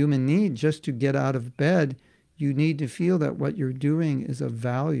fundamental human need, just to get out of bed, you need to feel that what you're doing is of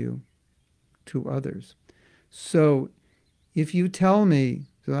value to others. So if you tell me,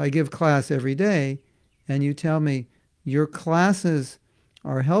 so I give class every day, and you tell me your classes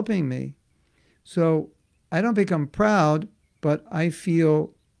are helping me, so I don't become proud, but I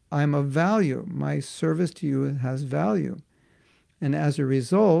feel I'm of value. My service to you has value. And as a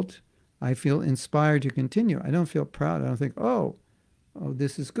result, I feel inspired to continue. I don't feel proud. I don't think, oh,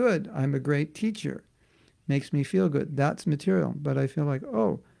 this is good. I'm a great teacher. Makes me feel good. That's material. But I feel like,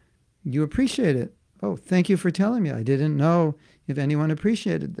 oh, you appreciate it. Oh, thank you for telling me. I didn't know if anyone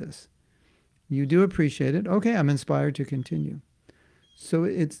appreciated this. You do appreciate it. Okay, I'm inspired to continue. So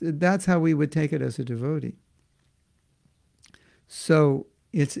that's how we would take it as a devotee. So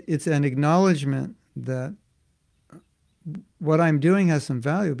it's an acknowledgement that what I'm doing has some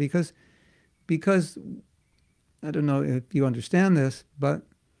value because I don't know if you understand this, but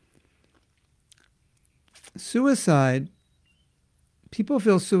suicide, people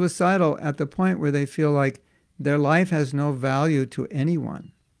feel suicidal at the point where they feel like their life has no value to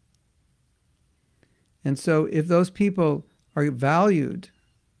anyone. And so if those people are valued,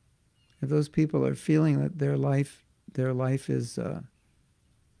 if those people are feeling that their life is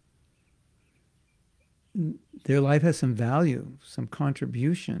their life has some value, some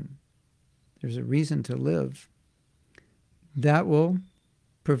contribution, there's a reason to live, that will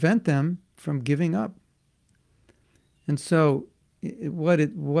prevent them from giving up. And so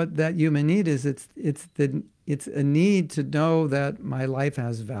what that human need is, it's a need to know that my life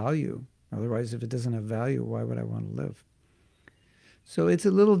has value. Otherwise, if it doesn't have value, why would I want to live? So it's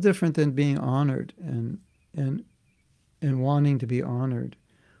a little different than being honored and wanting to be honored.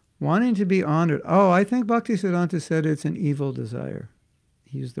 Wanting to be honored. Oh, I think Bhaktisiddhanta said it's an evil desire.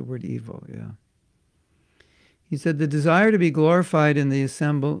 He used the word evil, yeah. He said the desire to be glorified in the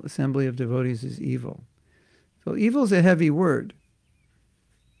assembly of devotees is evil. So evil is a heavy word.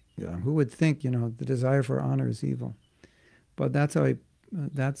 Yeah, who would think, the desire for honor is evil? But that's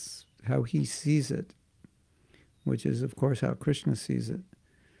how he sees it, which is, of course, how Krishna sees it.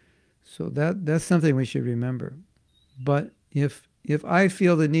 So that's something we should remember. But if I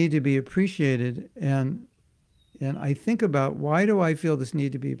feel the need to be appreciated, and I think about why do I feel this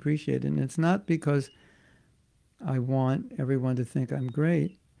need to be appreciated, and it's not because I want everyone to think I'm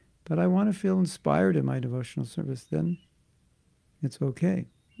great, but I want to feel inspired in my devotional service, then it's okay.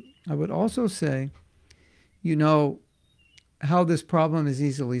 I would also say, how this problem is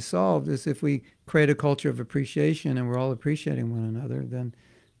easily solved is if we create a culture of appreciation and we're all appreciating one another, then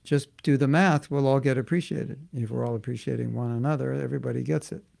just do the math, we'll all get appreciated. If we're all appreciating one another, everybody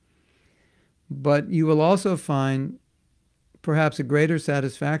gets it. But you will also find perhaps a greater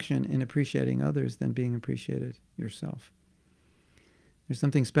satisfaction in appreciating others than being appreciated yourself. There's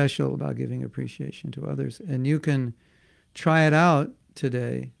something special about giving appreciation to others, and you can try it out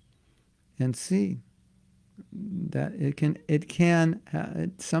today and see that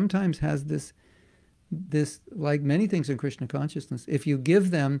it sometimes has this, like many things in Krishna consciousness, if you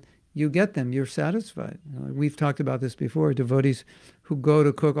give them, you get them, you're satisfied. We've talked about this before, devotees who go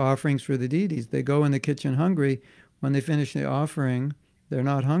to cook offerings for the deities, they go in the kitchen hungry. When they finish the offering, they're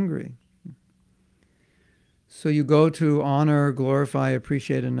not hungry. So you go to honor, glorify,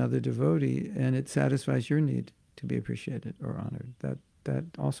 appreciate another devotee, and it satisfies your need to be appreciated or honored. That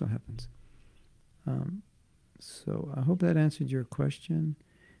also happens. So I hope that answered your question.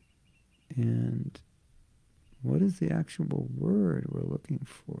 And what is the actual word we're looking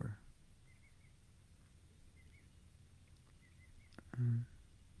for?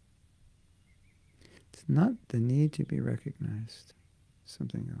 It's not the need to be recognized.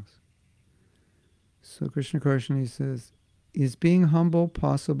 Something else. So Krishna Karshani says, is being humble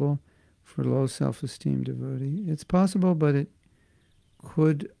possible for low self-esteem devotee? It's possible, but it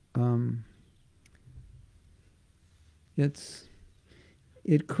could if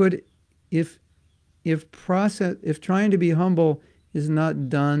trying to be humble is not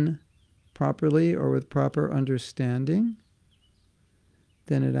done properly or with proper understanding,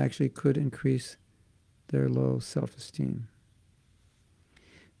 then it actually could increase their low self-esteem.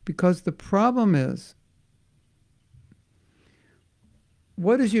 Because the problem is,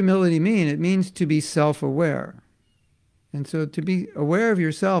 what does humility mean? It means to be self-aware. And so to be aware of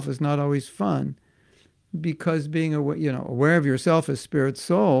yourself is not always fun, because being aware of yourself as spirit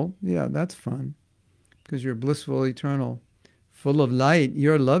soul, yeah, that's fun. Because you're blissful, eternal, full of light,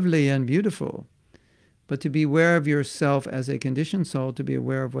 you're lovely and beautiful. but to be aware of yourself as a conditioned soul, to be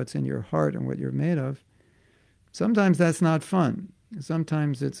aware of what's in your heart and what you're made of, sometimes that's not fun.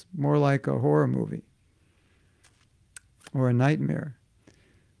 Sometimes it's more like a horror movie or a nightmare.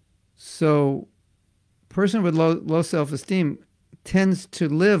 So a person with low self-esteem tends to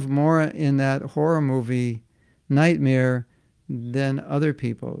live more in that horror movie nightmare than other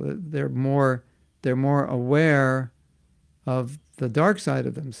people. They're more aware of the dark side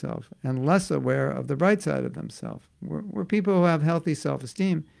of themselves and less aware of the bright side of themselves. Where people who have healthy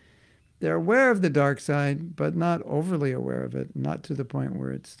self-esteem, they're aware of the dark side, but not overly aware of it, not to the point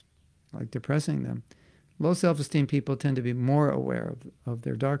where it's like depressing them. Low self-esteem people tend to be more aware of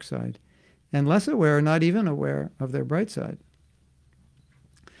their dark side and less aware, not even aware, of their bright side.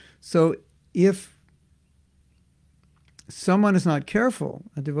 So if someone is not careful,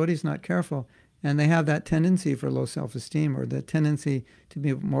 a devotee is not careful, and they have that tendency for low self-esteem or that tendency to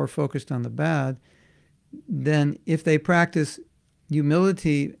be more focused on the bad, then if they practice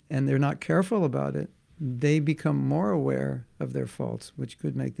humility and they're not careful about it, they become more aware of their faults, which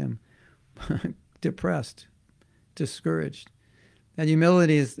could make them depressed, discouraged. And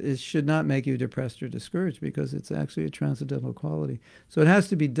humility should not make you depressed or discouraged because it's actually a transcendental quality. So it has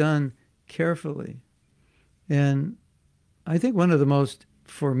to be done carefully. And I think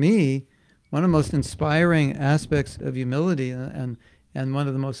for me, one of the most inspiring aspects of humility and one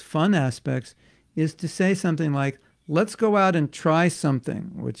of the most fun aspects is to say something like, let's go out and try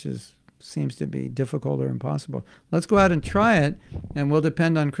something, which seems to be difficult or impossible. Let's go out and try it, and we'll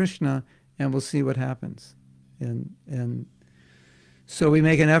depend on Krishna, and we'll see what happens. And so we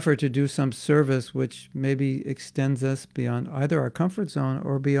make an effort to do some service which maybe extends us beyond either our comfort zone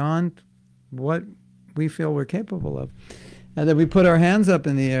or beyond what we feel we're capable of. And then we put our hands up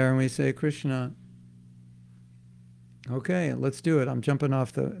in the air and we say, Krishna, okay, let's do it. I'm jumping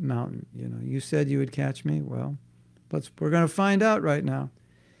off the mountain. You said you would catch me. Well, we're going to find out right now.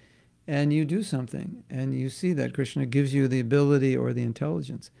 And you do something, and you see that Krishna gives you the ability or the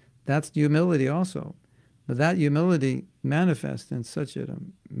intelligence. That's humility also. But that humility manifests in such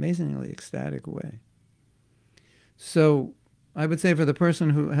an amazingly ecstatic way. So I would say for the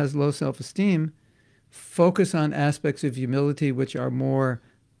person who has low self-esteem, focus on aspects of humility which are more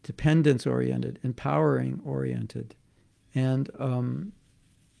dependence-oriented, empowering-oriented. And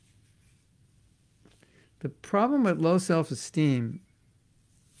the problem with low self-esteem,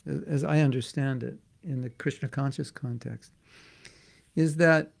 as I understand it in the Krishna conscious context, is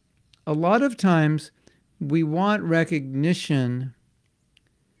that a lot of times we want recognition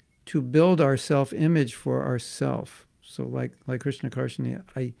to build our self-image for ourself. So like Krishna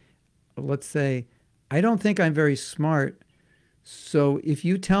Karshani, let's say, I don't think I'm very smart, so if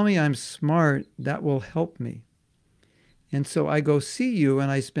you tell me I'm smart, that will help me. And so I go see you,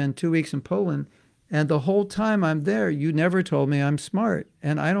 and I spend 2 weeks in Poland, and the whole time I'm there, you never told me I'm smart,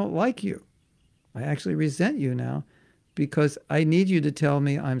 and I don't like you. I actually resent you now because I need you to tell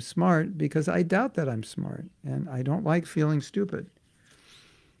me I'm smart because I doubt that I'm smart, and I don't like feeling stupid.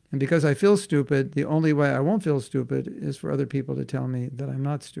 And because I feel stupid, the only way I won't feel stupid is for other people to tell me that I'm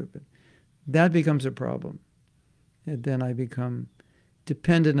not stupid. That becomes a problem. And then I become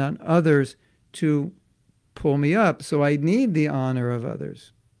dependent on others to pull me up. So I need the honor of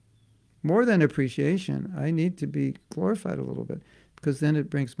others. More than appreciation, I need to be glorified a little bit because then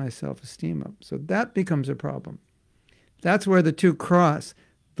it brings my self-esteem up. So that becomes a problem. That's where the two cross,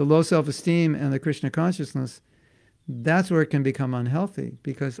 the low self-esteem and the Krishna consciousness. That's where it can become unhealthy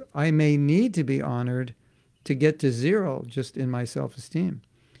because I may need to be honored to get to zero just in my self-esteem.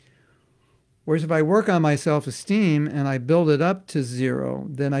 Whereas if I work on my self-esteem and I build it up to zero,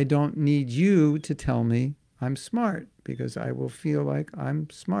 then I don't need you to tell me I'm smart because I will feel like I'm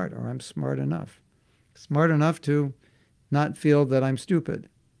smart or I'm smart enough. Smart enough to not feel that I'm stupid.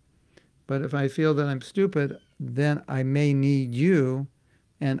 But if I feel that I'm stupid, then I may need you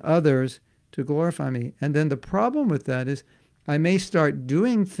and others to glorify me. And then the problem with that is I may start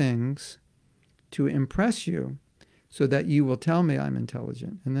doing things to impress you so that you will tell me I'm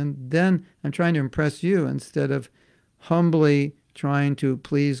intelligent. And then I'm trying to impress you instead of humbly trying to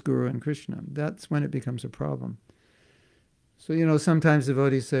please Guru and Krishna. That's when it becomes a problem. So, sometimes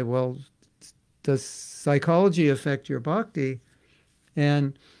devotees say, well, does psychology affect your bhakti?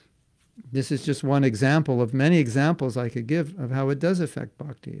 And this is just one example of many examples I could give of how it does affect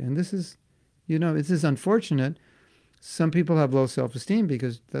bhakti. And this is unfortunate. Some people have low self-esteem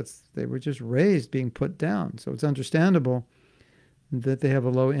because they were just raised being put down. So it's understandable that they have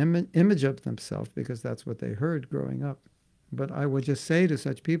a low image of themselves because that's what they heard growing up. But I would just say to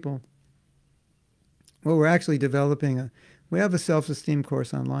such people, well, we're actually developing we have a self-esteem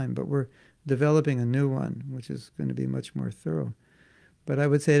course online, but we're developing a new one, which is going to be much more thorough. But I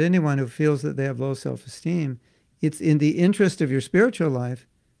would say to anyone who feels that they have low self-esteem, it's in the interest of your spiritual life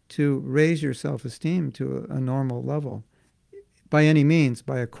to raise your self-esteem to a normal level. By any means,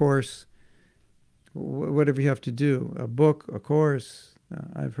 by a course, whatever you have to do, a book, a course.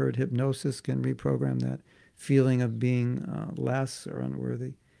 I've heard hypnosis can reprogram that feeling of being less or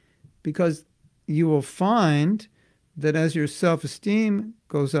unworthy. Because you will find that as your self-esteem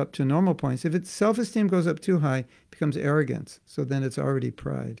goes up to normal points, if its self-esteem goes up too high, it becomes arrogance. So then it's already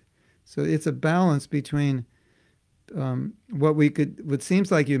pride. So it's a balance between what seems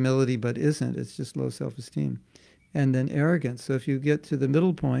like humility but isn't. It's just low self-esteem. And then arrogance. So if you get to the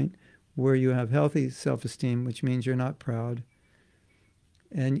middle point where you have healthy self-esteem, which means you're not proud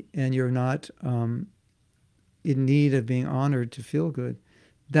and you're not in need of being honored to feel good,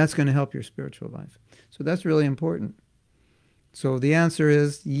 that's going to help your spiritual life. So that's really important. So the answer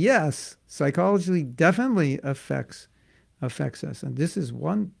is yes, psychology definitely affects us. And this is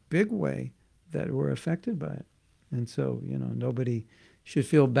one big way that we're affected by it. And so, nobody should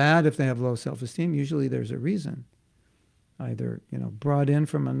feel bad if they have low self-esteem. Usually there's a reason. Either, brought in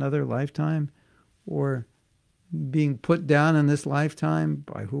from another lifetime or being put down in this lifetime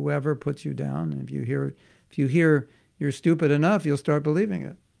by whoever puts you down. And if you hear you're stupid enough, you'll start believing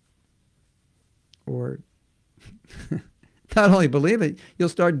it. Or not only believe it, you'll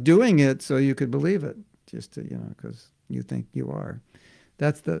start doing it so you could believe it, just to, because you think you are.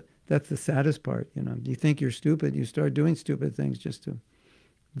 That's the saddest part. You think you're stupid, you start doing stupid things just to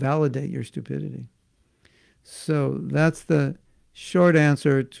validate your stupidity. So that's the short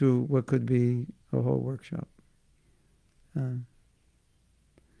answer to what could be a whole workshop.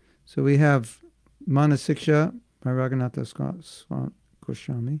 So we have Manasiksha by Raghunatha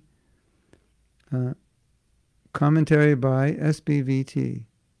Goswami. Commentary by SBVT.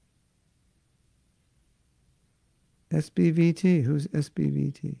 SBVT? Who's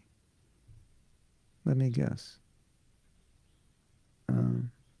SBVT? Let me guess.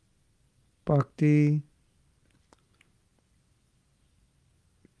 Bhakti.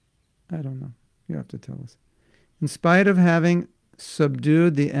 I don't know. You have to tell us. In spite of having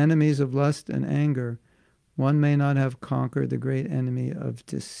subdued the enemies of lust and anger, one may not have conquered the great enemy of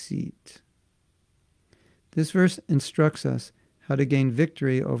deceit. This verse instructs us how to gain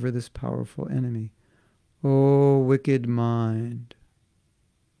victory over this powerful enemy. O wicked mind.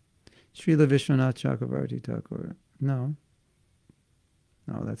 Srila Vishwanath Chakravarti Thakur. No,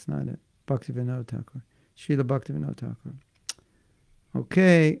 that's not it. Bhaktivinoda Thakur. Srila Bhaktivinoda Thakur.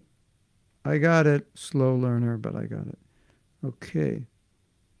 Okay, I got it. Slow learner, but I got it. Okay.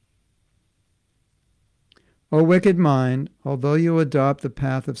 O wicked mind, although you adopt the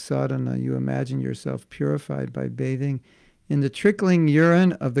path of sadhana, you imagine yourself purified by bathing in the trickling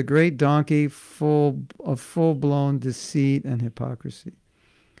urine of the great donkey full of full-blown deceit and hypocrisy.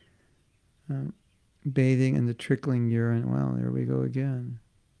 Bathing in the trickling urine. Well, there we go again.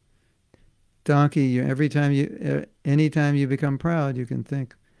 Donkey, anytime you become proud, you can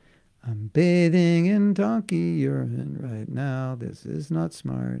think, I'm bathing in donkey urine right now. This is not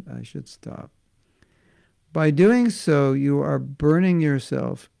smart. I should stop. By doing so, you are burning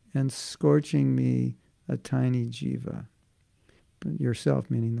yourself and scorching me, a tiny jiva.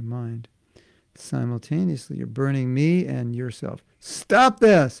 Yourself meaning the mind. Simultaneously, you're burning me and yourself. Stop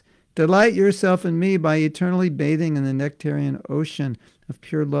this! Delight yourself in me by eternally bathing in the nectarian ocean of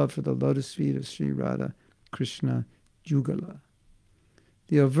pure love for the lotus feet of Sri Radha Krishna Jugala.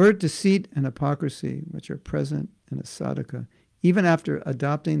 The overt deceit and hypocrisy which are present in a sadhaka, even after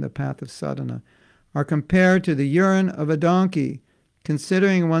adopting the path of sadhana, are compared to the urine of a donkey,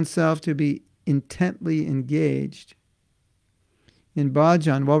 considering oneself to be intently engaged in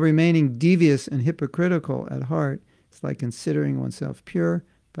bhajan while remaining devious and hypocritical at heart. It's like considering oneself pure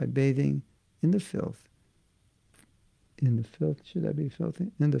by bathing in the filth. In the filth, should that be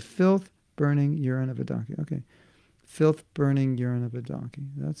filthy? In the filth burning urine of a donkey. Okay. Filth burning urine of a donkey.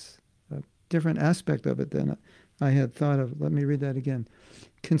 That's a different aspect of it than I had thought of. Let me read that again.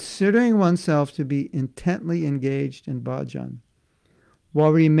 Considering oneself to be intently engaged in bhajan,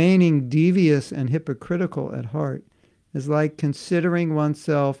 while remaining devious and hypocritical at heart, is like considering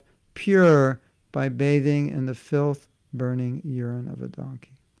oneself pure by bathing in the filth burning urine of a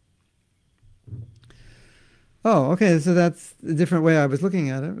donkey. Oh, okay, so that's a different way I was looking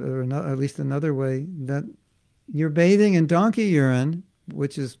at it, or at least another way, that you're bathing in donkey urine,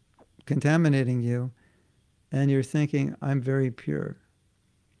 which is contaminating you, and you're thinking, I'm very pure.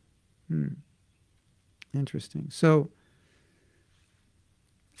 Interesting. So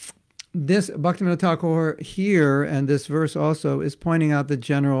this Bhaktivinoda Thakur here, and this verse also, is pointing out the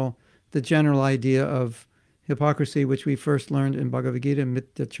general the general idea of hypocrisy, which we first learned in Bhagavad Gita,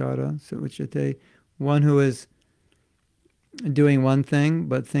 mityachara sauchate, one who is doing one thing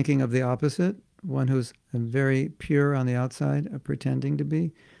but thinking of the opposite, one who's very pure on the outside, pretending to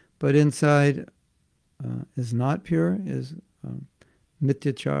be, but inside is not pure, is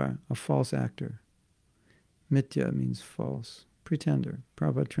mityachara, a false actor. Mitya means false, pretender.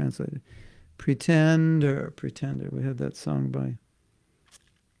 Prabhupada translated. Pretender, pretender. We have that song by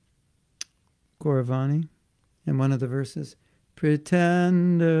Gauravani in one of the verses.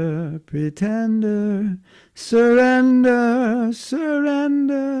 Pretender, pretender, surrender,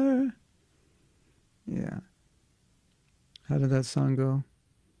 surrender. Yeah. How did that song go?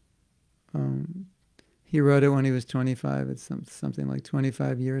 He wrote it when he was 25. It's something like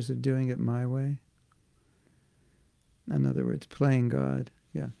 25 years of doing it my way. In other words, playing God.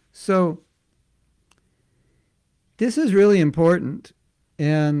 Yeah. So this is really important.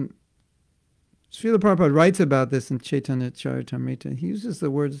 And Srila Prabhupada writes about this in Chaitanya Charitamrita. He uses the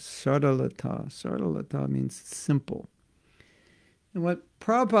word saralata. Saralata means simple. And what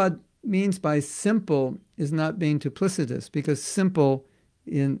Prabhupada means by simple is not being duplicitous, because simple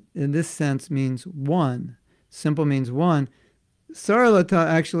in this sense means one. Simple means one. Saralata,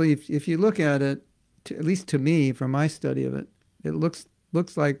 actually, if you look at it, at least to me, from my study of it, it looks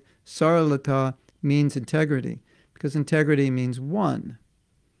like saralata means integrity, because integrity means one.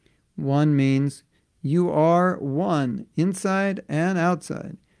 One means you are one, inside and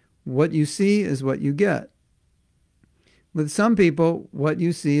outside. What you see is what you get. With some people, what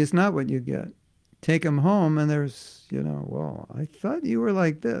you see is not what you get. Take them home and there's, well, I thought you were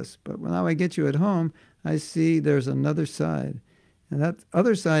like this, but now I get you at home, I see there's another side. And that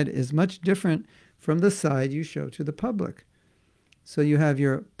other side is much different from the side you show to the public. So you have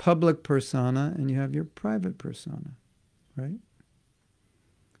your public persona and you have your private persona, right?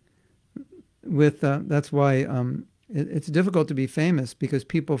 That's why it's difficult to be famous, because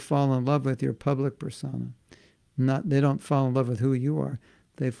people fall in love with your public persona. They don't fall in love with who you are.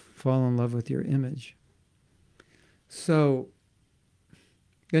 They fall in love with your image. So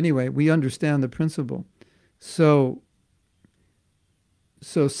anyway, we understand the principle. So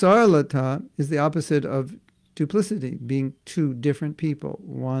saralata is the opposite of duplicity, being two different people,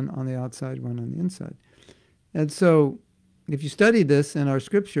 one on the outside, one on the inside. And so if you study this in our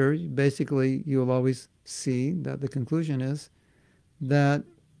scripture, basically you'll always see that the conclusion is that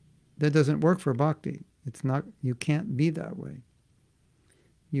that doesn't work for bhakti. It's not, you can't be that way.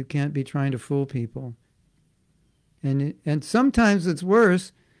 You can't be trying to fool people. And sometimes it's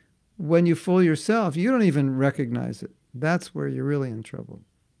worse when you fool yourself. You don't even recognize it. That's where you're really in trouble.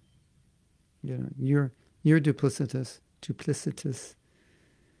 You're duplicitous,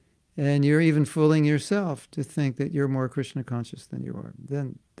 and you're even fooling yourself to think that you're more Krishna conscious than you are.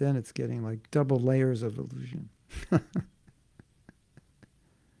 Then it's getting like double layers of illusion.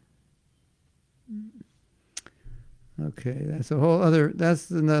 Okay, that's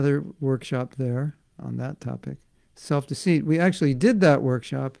another workshop there on that topic. Self-deceit. We actually did that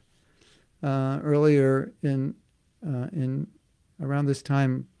workshop earlier in around this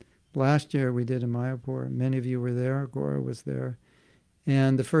time last year. We did in Mayapur. Many of you were there. Gaura was there.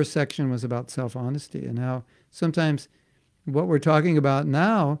 And the first section was about self-honesty and how sometimes what we're talking about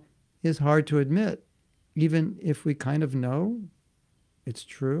now is hard to admit. Even if we kind of know it's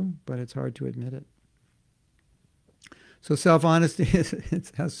true, but it's hard to admit it. So self-honesty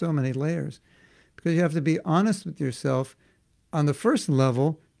has so many layers, because you have to be honest with yourself on the first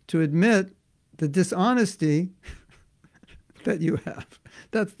level to admit the dishonesty that you have.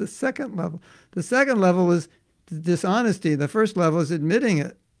 That's the second level. The second level is the dishonesty. The first level is admitting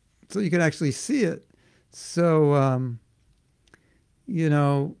it, so you can actually see it. So,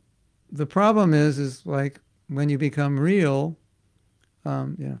 the problem is like when you become real,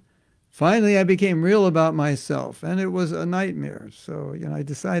 finally I became real about myself, and it was a nightmare. So, I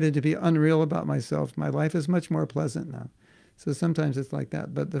decided to be unreal about myself. My life is much more pleasant now. So sometimes it's like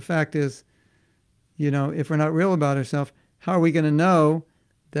that. But the fact is, if we're not real about ourselves, how are we going to know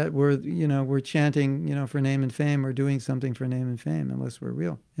that we're chanting, for name and fame, or doing something for name and fame, unless we're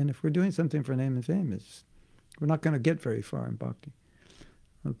real? And if we're doing something for name and fame, we're not going to get very far in bhakti.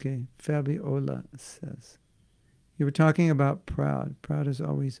 Okay, Fabiola says, you were talking about proud. Proud is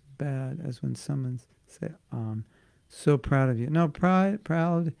always bad, as when someone say, so proud of you. No,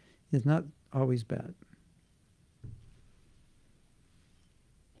 proud is not always bad.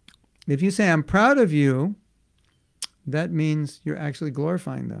 If you say, I'm proud of you, that means you're actually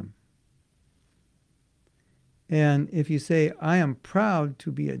glorifying them. And if you say, I am proud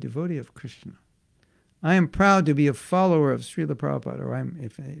to be a devotee of Krishna, I am proud to be a follower of Srila Prabhupada, or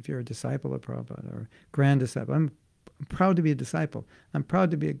if you're a disciple of Prabhupada, or grand disciple, I'm proud to be a disciple. I'm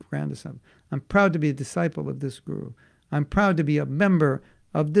proud to be a grand disciple. I'm proud to be a disciple of this guru. I'm proud to be a member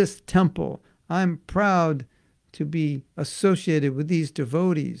of this temple. I'm proud to be associated with these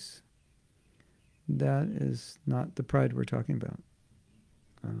devotees. That is not the pride we're talking about.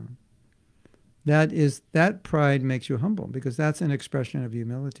 That pride makes you humble, because that's an expression of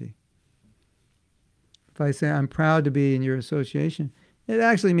humility. If I say I'm proud to be in your association, it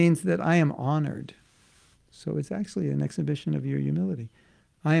actually means that I am honored. So it's actually an exhibition of your humility.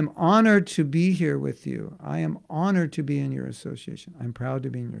 I am honored to be here with you. I am honored to be in your association. I'm proud to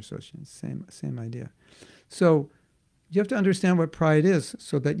be in your association. Same idea. So you have to understand what pride is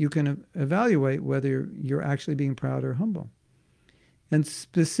so that you can evaluate whether you're actually being proud or humble. And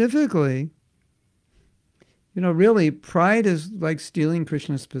specifically, really, pride is like stealing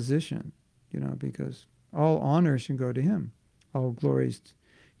Krishna's position, because all honor should go to him. All glories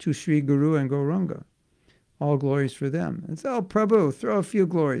to Sri Guru and Gauranga. All glories for them. It's, oh, Prabhu, throw a few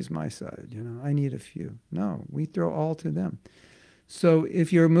glories my side. I need a few. No, we throw all to them. So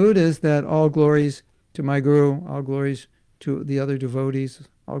if your mood is that all glories to my Guru, all glories to the other devotees,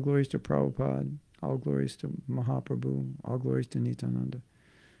 all glories to Prabhupada, all glories to Mahaprabhu, all glories to Nityananda.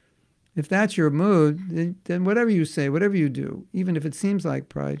 If that's your mood, then whatever you say, whatever you do, even if it seems like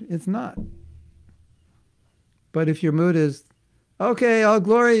pride, it's not. But if your mood is, okay, all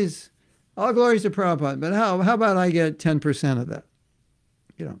glories to Prabhupada, but how about I get 10% of that?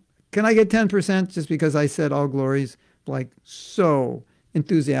 Can I get 10% just because I said all glories like so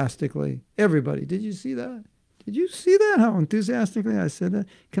enthusiastically? Everybody, did you see that? Did you see that, how enthusiastically I said that?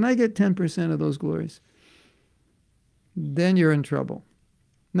 Can I get 10% of those glories? Then you're in trouble.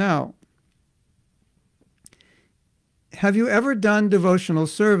 Now, have you ever done devotional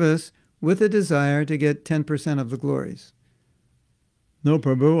service with a desire to get 10% of the glories? No,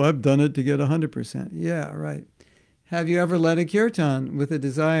 Prabhu, I've done it to get 100%. Yeah, right. Have you ever led a kirtan with a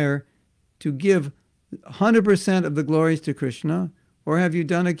desire to give 100% of the glories to Krishna? Or have you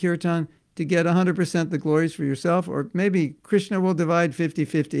done a kirtan to get 100% the glories for yourself? Or maybe Krishna will divide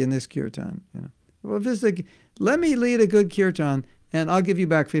 50-50 in this kirtan. Well, if it's let me lead a good kirtan and I'll give you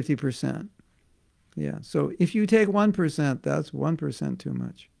back 50%. Yeah, so if you take 1%, that's 1% too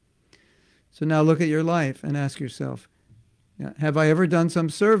much. So now look at your life and ask yourself, have I ever done some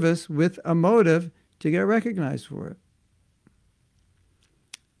service with a motive to get recognized for it?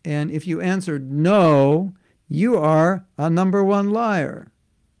 And if you answered no, you are a number one liar.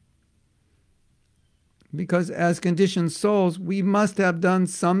 Because as conditioned souls, we must have done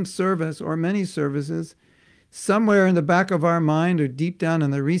some service or many services. Somewhere in the back of our mind or deep down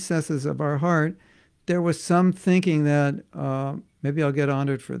in the recesses of our heart, there was some thinking that maybe I'll get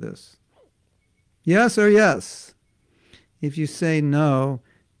honored for this. Yes or yes. If you say no,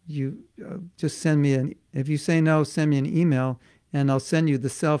 you just send me if you say no, send me an email and I'll send you the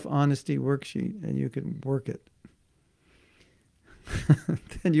self-honesty worksheet and you can work it.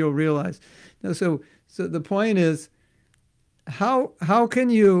 Then you'll realize. No, so the point is, how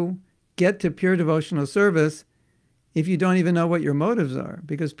can you get to pure devotional service if you don't even know what your motives are?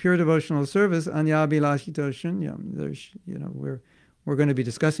 Because pure devotional service, anyabhilashito shunyam, we're going to be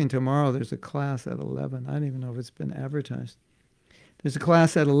discussing tomorrow. There's a class at 11. I don't even know if it's been advertised. There's a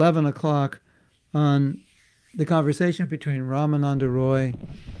class at 11 o'clock on the conversation between Ramananda Roy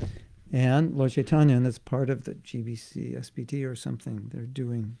and Lord Chaitanya, and that's part of the GBC, SPT or something. They're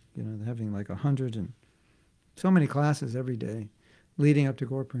doing, they're having like 100 and so many classes every day leading up to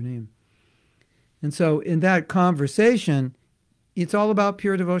Gaur Purnima. And so in that conversation, it's all about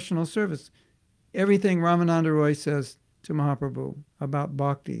pure devotional service. Everything Ramananda Roy says to Mahaprabhu about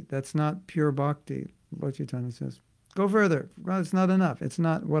bhakti, that's not pure bhakti. Lord Chaitanya says, go further. Well, it's not enough. It's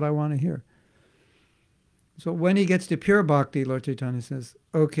not what I want to hear. So when he gets to pure bhakti, Lord Chaitanya says,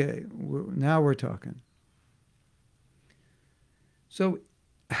 okay, now we're talking. So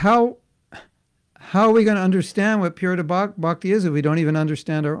how are we going to understand what pure bhakti is if we don't even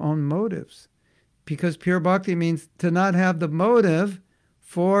understand our own motives? Because pure bhakti means to not have the motive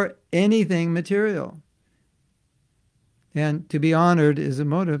for anything material. And to be honored is a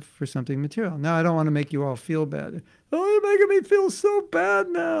motive for something material. Now, I don't want to make you all feel bad. Oh, you're making me feel so bad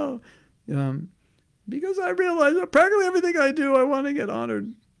now. Because I realize that practically everything I do, I want to get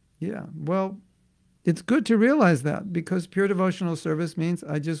honored. Yeah, well, it's good to realize that, because pure devotional service means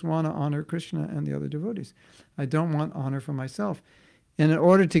I just want to honor Krishna and the other devotees. I don't want honor for myself. And in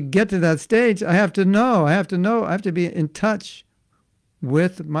order to get to that stage, I have to be in touch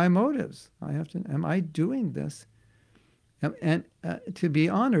with my motives. Am I doing this and to be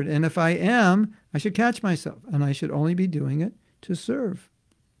honored. And if I am, I should catch myself, and I should only be doing it to serve,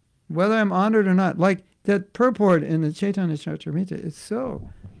 whether I'm honored or not. Like that purport in the Chaitanya Charitamrita, it's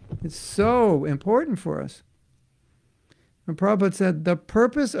so important for us. And Prabhupada said, the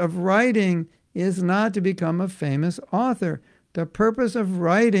purpose of writing is not to become a famous author. The purpose of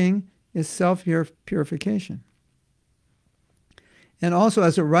writing is self-purification. And also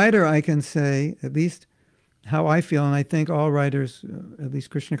as a writer, I can say, at least how I feel, and I think all writers, at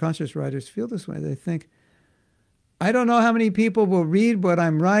least Krishna conscious writers, feel this way. They think, I don't know how many people will read what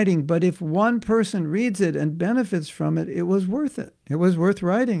I'm writing, but if one person reads it and benefits from it, it was worth it. It was worth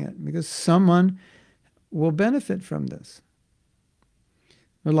writing it because someone will benefit from this.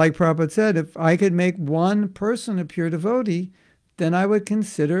 But like Prabhupada said, if I could make one person a pure devotee, then I would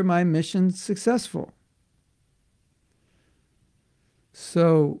consider my mission successful.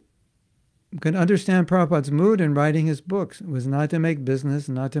 So you can understand Prabhupada's mood in writing his books. It was not to make business,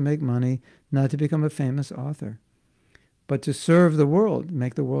 not to make money, not to become a famous author, but to serve the world,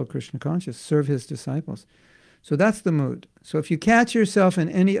 make the world Krishna conscious, serve his disciples. So that's the mood. So if you catch yourself in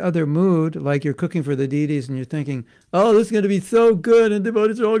any other mood, like you're cooking for the deities and you're thinking, oh, this is going to be so good, and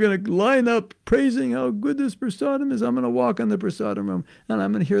devotees are all going to line up praising how good this prasadam is. I'm going to walk in the prasadam room, and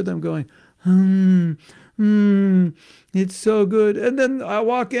I'm going to hear them going, it's so good. And then I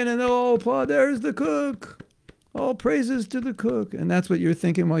walk in and they'll all applaud, there's the cook. All praises to the cook. And that's what you're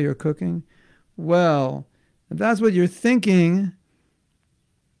thinking while you're cooking? Well, if that's what you're thinking,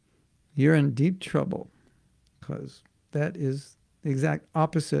 you're in deep trouble, because that is the exact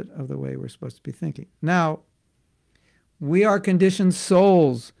opposite of the way we're supposed to be thinking. Now, we are conditioned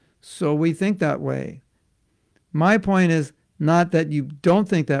souls, so we think that way. My point is not that you don't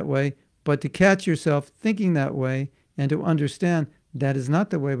think that way, but to catch yourself thinking that way and to understand that is not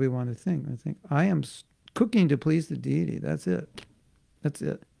the way we want to think. I think, I am cooking to please the deity. That's it. That's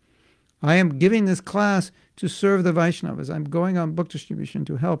it. I am giving this class to serve the Vaishnavas. I'm going on book distribution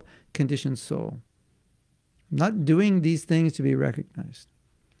to help conditioned soul. I'm not doing these things to be recognized,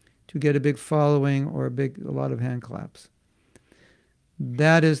 to get a big following or a lot of hand claps.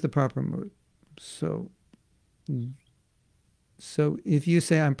 That is the proper mood. So if you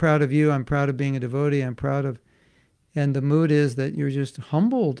say, I'm proud of you, I'm proud of being a devotee, I'm proud of, and the mood is that you're just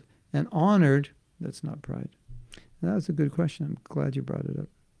humbled and honored, that's not pride. That was a good question. I'm glad you brought it up.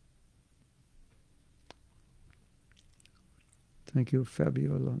 Thank you,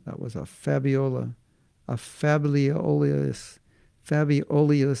 Fabiola. That was a fabulious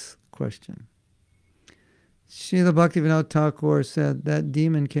question. Srila Bhaktivinoda Thakur said that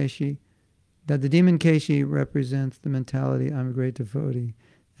the demon Keshi represents the mentality, I'm a great devotee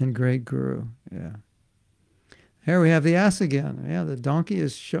and great guru. Yeah. Here we have the ass again. Yeah, the donkey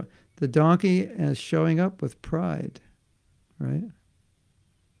is showing up with pride, right?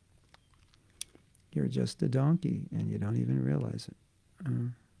 You're just a donkey, and you don't even realize it.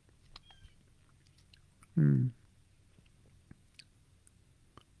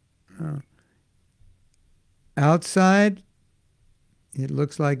 Outside, it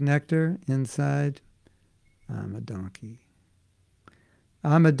looks like nectar. Inside, I'm a donkey.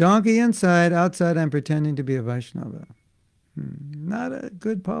 I'm a donkey inside. Outside, I'm pretending to be a Vaishnava. Not a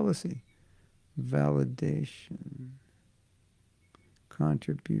good policy. Validation.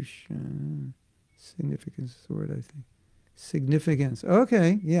 Contribution. Significance is the word, I think. Significance.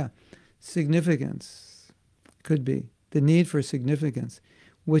 Okay, yeah. Significance. Could be. The need for significance,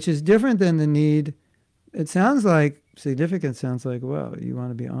 which is different than the need. It sounds like, significance sounds like, well, you want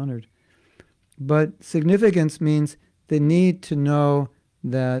to be honored. But significance means the need to know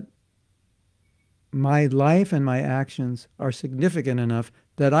that my life and my actions are significant enough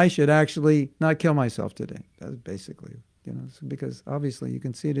that I should actually not kill myself today. That's basically, because obviously you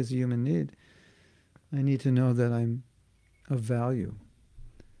can see it as a human need. I need to know that I'm of value.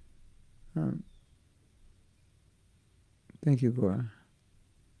 Thank you, Gaura.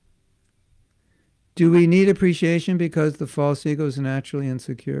 Do we need appreciation because the false ego is naturally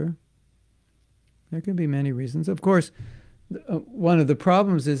insecure? There can be many reasons. Of course, one of the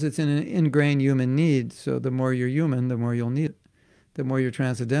problems is it's an ingrained human need. So the more you're human, the more you'll need it. The more you're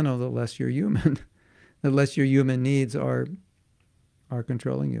transcendental, the less you're human. The less your human needs are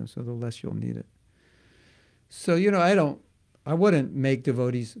controlling you, so the less you'll need it. So, I wouldn't make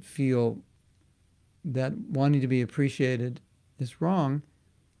devotees feel that wanting to be appreciated is wrong,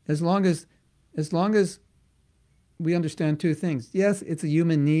 as long as we understand two things. Yes, it's a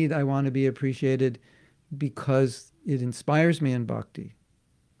human need. I want to be appreciated because it inspires me in bhakti.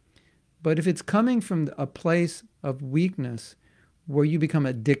 But if it's coming from a place of weakness where you become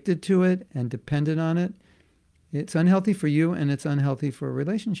addicted to it and dependent on it, It's unhealthy for you, and it's unhealthy for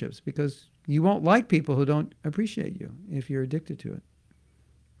relationships, because you won't like people who don't appreciate you if you're addicted to it,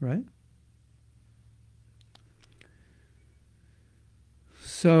 right?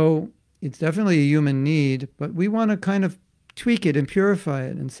 So it's definitely a human need, but we want to kind of tweak it and purify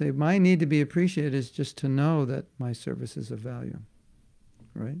it and say, my need to be appreciated is just to know that my service is of value,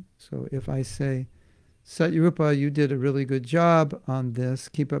 right? So if I say, Satyarupa, you did a really good job on this,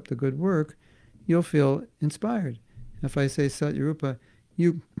 keep up the good work, you'll feel inspired. If I say, Satyarupa,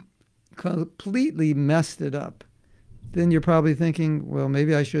 you completely messed it up, then you're probably thinking, well,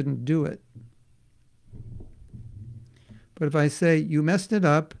 maybe I shouldn't do it. But if I say, you messed it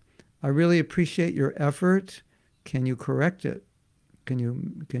up, I really appreciate your effort. Can you correct it? Can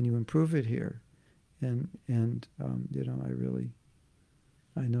you improve it here? And you know,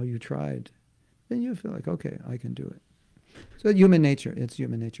 I know you tried. Then you feel like, okay, I can do it. So human nature, it's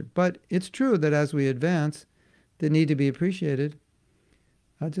human nature. But it's true that as we advance, the need to be appreciated,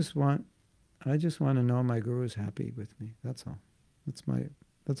 I just want to know my guru is happy with me. That's all.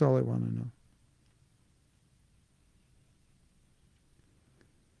 That's all I want to know.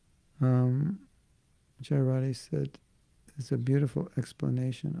 Jairati said, it's a beautiful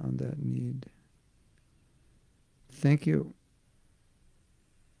explanation on that need. Thank you.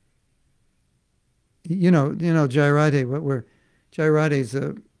 You know, Jairati, Jairati's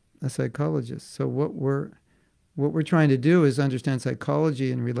a psychologist. So what we're trying to do is understand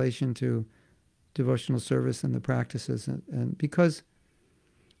psychology in relation to devotional service and the practices, and because,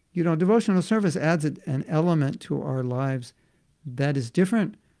 you know, devotional service adds an element to our lives that is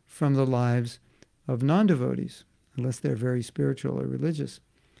different from the lives of non-devotees, unless they're very spiritual or religious.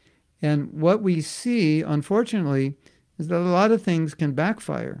 And what we see, unfortunately, is that a lot of things can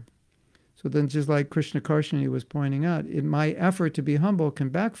backfire. So then, just like Krishna Karshani was pointing out, my effort to be humble can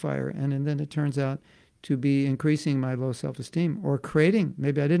backfire, and then it turns out to be increasing my low self-esteem, or creating,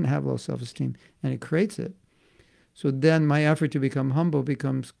 maybe I didn't have low self-esteem, and it creates it. So then my effort to become humble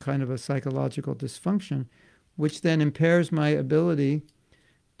becomes kind of a psychological dysfunction, which then impairs my ability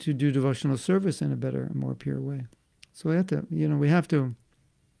to do devotional service in a better, more pure way. So we have to,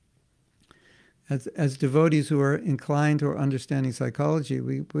 as devotees who are inclined or understanding psychology,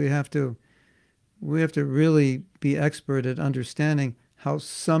 we have to really be expert at understanding how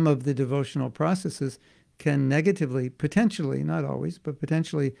some of the devotional processes can negatively, potentially, not always, but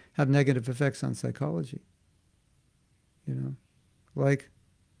potentially have negative effects on psychology. You know, like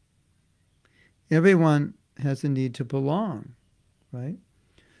everyone has a need to belong, right?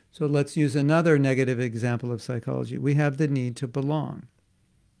 So let's use another negative example of psychology. We have the need to belong.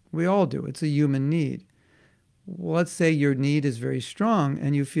 We all do. It's a human need. Let's say your need is very strong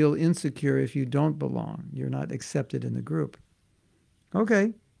and you feel insecure if you don't belong. You're not accepted in the group.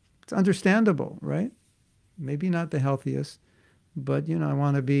 Okay, it's understandable, right? Maybe not the healthiest, but, you know, I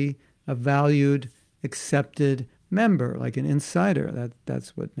want to be a valued, accepted member, like an insider.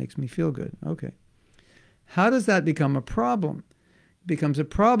 That's what makes me feel good. Okay. How does that become a problem? It becomes a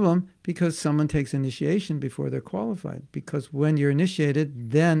problem because someone takes initiation before they're qualified. Because when you're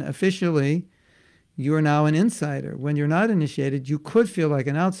initiated, then officially you are now an insider. When you're not initiated, you could feel like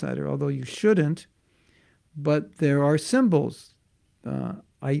an outsider, although you shouldn't. But there are symbols.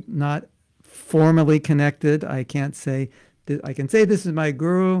 I'm not formally connected. I can't say, I can say this is my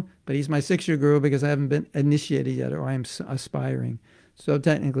guru, but he's my 6-year guru because I haven't been initiated yet, or I'm aspiring. So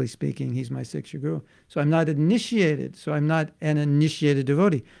technically speaking, he's my 6-year guru. So I'm not initiated. So I'm not an initiated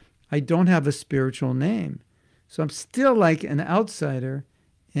devotee. I don't have a spiritual name. So I'm still like an outsider,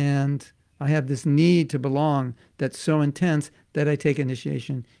 and I have this need to belong that's so intense that I take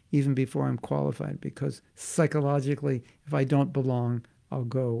initiation even before I'm qualified, because psychologically, if I don't belong,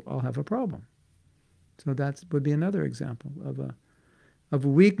 I'll have a problem. So that would be another example of a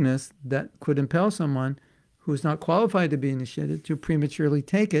weakness that could impel someone who's not qualified to be initiated to prematurely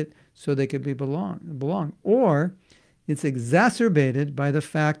take it so they could belong. Or it's exacerbated by the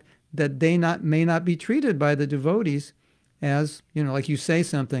fact that they may not be treated by the devotees as, you know, like you say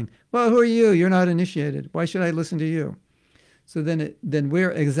something, well, who are you? You're not initiated. Why should I listen to you? So then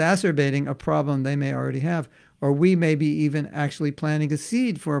we're exacerbating a problem they may already have, or we may be even actually planting a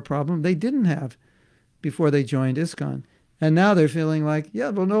seed for a problem they didn't have before they joined ISKCON. And now they're feeling like, yeah,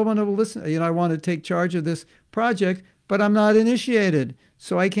 well, no one will listen. You know, I want to take charge of this project, but I'm not initiated,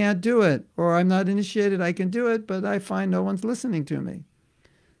 so I can't do it. Or I'm not initiated, I can do it, but I find no one's listening to me.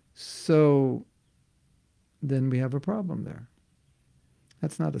 So then we have a problem there.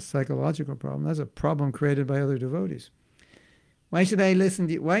 That's not a psychological problem. That's a problem created by other devotees. Why should I listen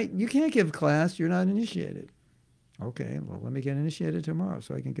to you? Why? You can't give class. You're not initiated. Okay, well, let me get initiated tomorrow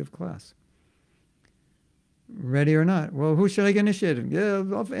so I can give class. ready or not. Well, who should I get initiated? Yeah,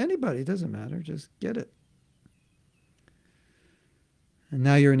 anybody. It doesn't matter. Just get it. And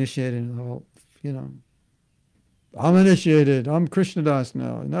now you're initiated in the whole, I'm initiated. I'm Krishna Das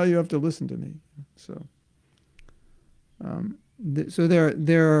now. Now you have to listen to me. So,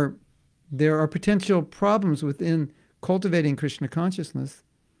 there are potential problems within cultivating Krishna consciousness,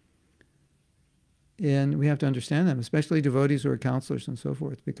 and we have to understand them, especially devotees who are counselors and so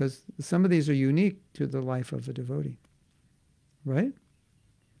forth, because some of these are unique to the life of a devotee, right?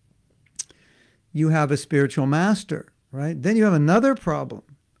 You have a spiritual master, right? Then you have another problem.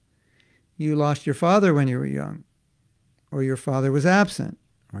 You lost your father when you were young, or your father was absent,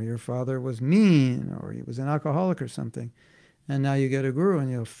 or your father was mean, or he was an alcoholic or something. And now you get a guru,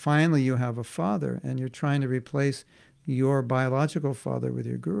 and finally you have a father, and you're trying to replace your biological father with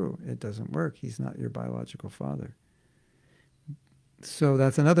your guru. It doesn't work. He's not your biological father. So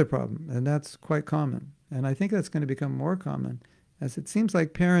that's another problem, and that's quite common. And I think that's going to become more common, as it seems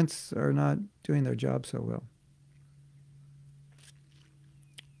like parents are not doing their job so well.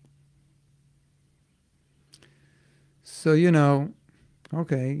 So,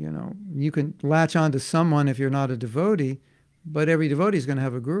 okay, you can latch on to someone if you're not a devotee, but every devotee is going to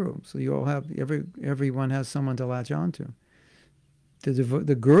have a guru. So you all have, everyone has someone to latch on to.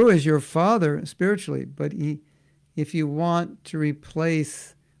 The guru is your father spiritually, but if you want to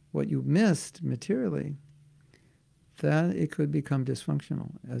replace what you missed materially, then it could become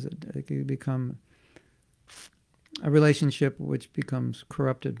dysfunctional. It could become a relationship which becomes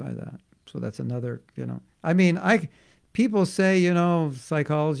corrupted by that. So that's another, people say,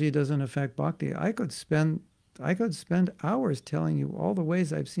 psychology doesn't affect bhakti. I could spend hours telling you all the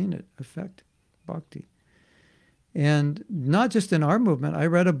ways I've seen it affect bhakti. And not just in our movement. I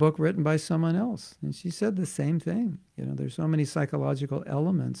read a book written by someone else, and she said the same thing. There's so many psychological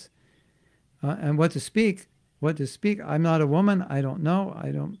elements. And what to speak. I'm not a woman. I don't know.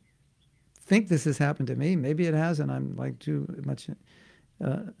 I don't think this has happened to me. Maybe it has, and I'm like too much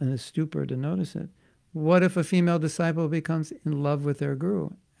in a stupor to notice it. What if a female disciple becomes in love with their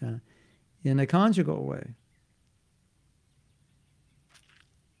guru in a conjugal way?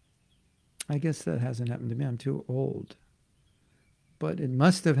 I guess that hasn't happened to me. I'm too old. But it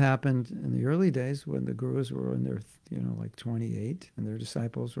must have happened in the early days when the gurus were in their, like 28, and their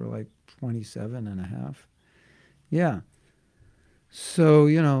disciples were like 27 and a half. Yeah. So,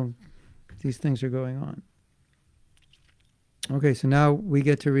 these things are going on. Okay, so now we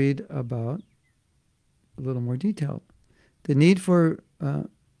get to read about a little more detail. The need for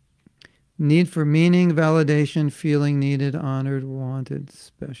meaning, validation, feeling needed, honored, wanted,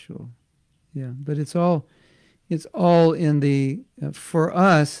 special. Yeah, but it's all in the, for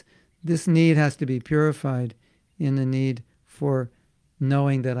us, this need has to be purified in the need for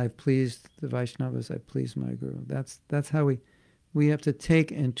knowing that I've pleased the Vaishnavas, I've pleased my guru. That's how we have to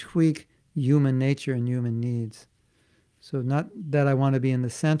take and tweak human nature and human needs. So not that I want to be in the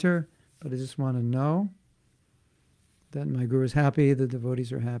center, but I just want to know that my guru is happy, the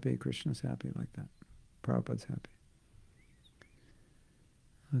devotees are happy, Krishna's happy, like that. Prabhupada's happy.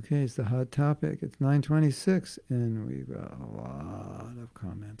 Okay, it's the hot topic. It's 9:26, and we've got a lot of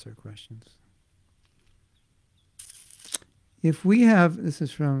comments or questions. If we have, this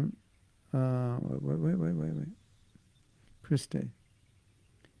is from, wait. Christe.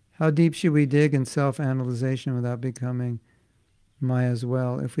 How deep should we dig in self-analyzation without becoming Maya's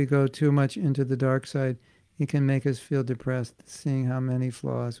well? If we go too much into the dark side, it can make us feel depressed, seeing how many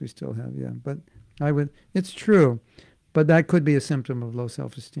flaws we still have. Yeah, but it's true. But that could be a symptom of low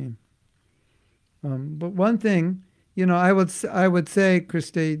self-esteem. But one thing, I would say,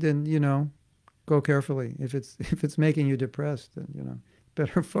 Christy, then go carefully. If it's making you depressed, then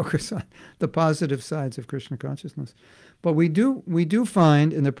better focus on the positive sides of Krishna consciousness. But we do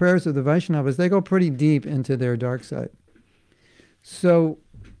find in the prayers of the Vaishnavas, they go pretty deep into their dark side. So,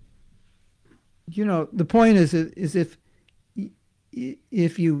 the point is if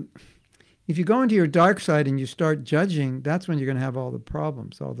you go into your dark side and you start judging, that's when you're going to have all the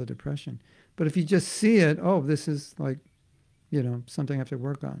problems, all the depression. But if you just see it, oh, this is like, something I have to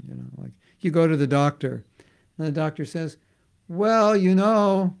work on, like you go to the doctor and the doctor says, well,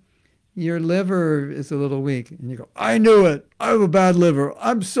 your liver is a little weak. And you go, I knew it. I have a bad liver.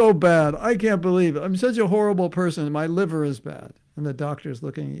 I'm so bad. I can't believe it. I'm such a horrible person. My liver is bad. And the doctor's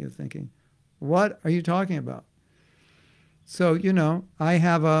looking at you thinking, what are you talking about? So, I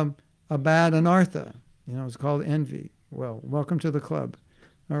have a bad anartha. It's called envy. Well, welcome to the club.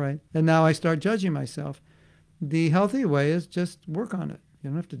 All right. And now I start judging myself. The healthy way is just work on it. You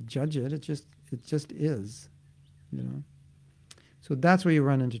don't have to judge it. It just is, So that's where you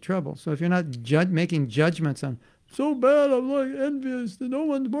run into trouble. So if you're not making judgments on, so bad, I'm like envious, that no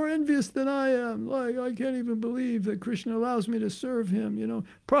one's more envious than I am. Like, I can't even believe that Krishna allows me to serve him, you know.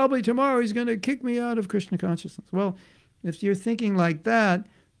 Probably tomorrow he's going to kick me out of Krishna consciousness. Well, if you're thinking like that,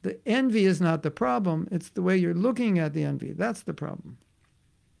 the envy is not the problem. It's the way you're looking at the envy. That's the problem.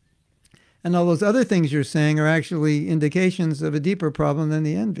 And all those other things you're saying are actually indications of a deeper problem than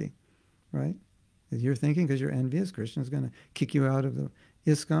the envy, right? You're thinking because you're envious, Krishna's going to kick you out of the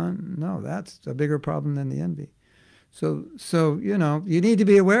ISKCON. No, that's a bigger problem than the envy. So you know, you need to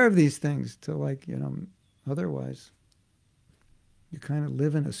be aware of these things to, like, you know, otherwise you kind of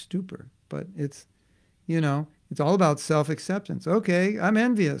live in a stupor. But it's, you know, it's all about self-acceptance. Okay, I'm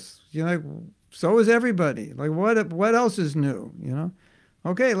envious. You know, so is everybody. Like, what else is new, you know?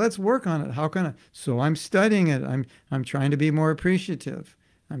 Okay, let's work on it. How can I? So I'm studying it. I'm trying to be more appreciative.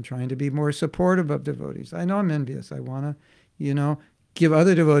 I'm trying to be more supportive of devotees. I know I'm envious. I want to, you know, give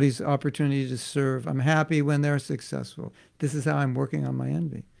other devotees opportunity to serve. I'm happy when they're successful. This is how I'm working on my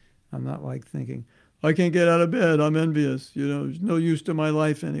envy. I'm not like thinking, I can't get out of bed. I'm envious. You know, there's no use to my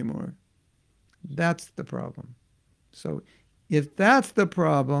life anymore. That's the problem. So if that's the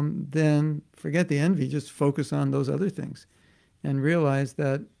problem, then forget the envy. Just focus on those other things and realize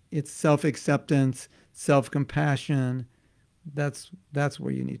that it's self-acceptance, self-compassion. That's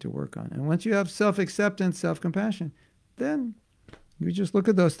where you need to work on. And once you have self-acceptance, self-compassion, then you just look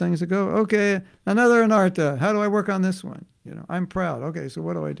at those things and go, okay, another anartha. How do I work on this one? You know, I'm proud. Okay, so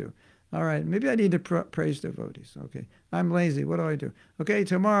what do I do? All right, maybe I need to praise devotees. Okay, I'm lazy. What do I do? Okay,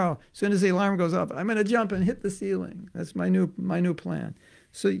 tomorrow, as soon as the alarm goes up, I'm going to jump and hit the ceiling. That's my new plan.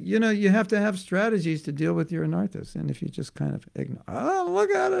 So, you know, you have to have strategies to deal with your anarthas. And if you just kind of ignore, look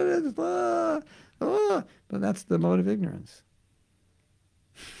at it, it's, but that's the mode of ignorance.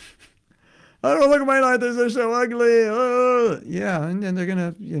 I don't look at my anarthas, they're so ugly. Yeah, and then they're going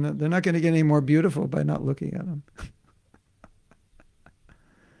to, you know, they're not going to get any more beautiful by not looking at them.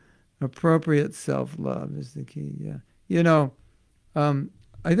 Appropriate self-love is the key, yeah. You know,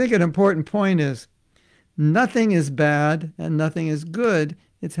 I think an important point is nothing is bad and nothing is good.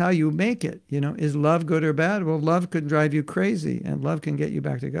 It's how you make it. You know, is love good or bad? Well, love could drive you crazy, and love can get you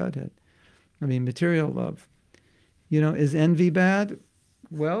back to Godhead. I mean, material love. You know, is envy bad?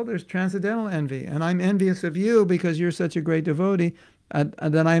 Well, there's transcendental envy, and I'm envious of you because you're such a great devotee, and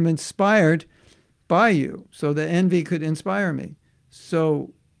that I'm inspired by you. So the envy could inspire me.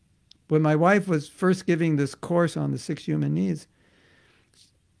 So when my wife was first giving this course on the 6 human needs,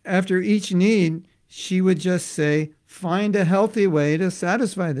 after each need, she would just say, find a healthy way to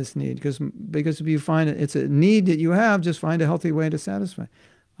satisfy this need. Because if you find it's a need that you have, just find a healthy way to satisfy.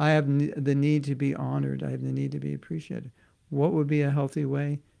 I have the need to be honored. I have the need to be appreciated. What would be a healthy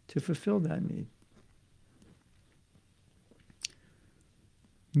way to fulfill that need?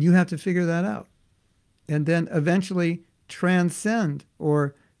 You have to figure that out. And then eventually transcend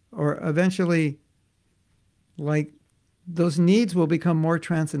or eventually, like, those needs will become more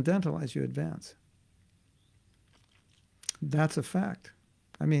transcendental as you advance. That's a fact.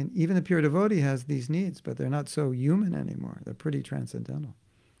 I mean, even the pure devotee has these needs, but they're not so human anymore. They're pretty transcendental.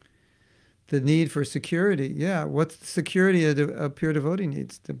 The need for security, yeah. What's the security a pure devotee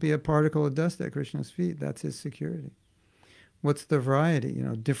needs? To be a particle of dust at Krishna's feet. That's his security. What's the variety? You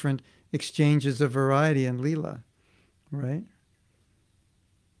know, different exchanges of variety in Leela, right?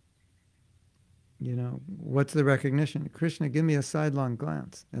 You know, what's the recognition? Krishna, give me a sidelong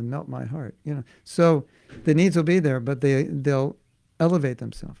glance and melt my heart. You know, so the needs will be there, but they'll elevate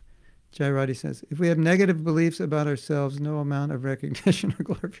themselves. Jairati says, if we have negative beliefs about ourselves, no amount of recognition or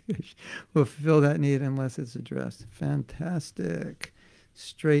glorification will fulfill that need unless it's addressed. Fantastic.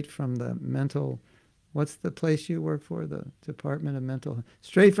 Straight from the mental, what's the place you work for? The Department of Mental Health.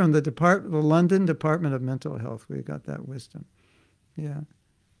 Straight from the London Department of Mental Health. We got that wisdom. Yeah.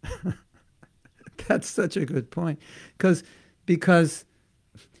 That's such a good point. Because,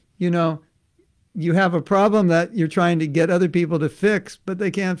 you know, you have a problem that you're trying to get other people to fix, but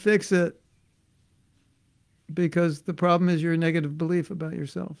they can't fix it because the problem is your negative belief about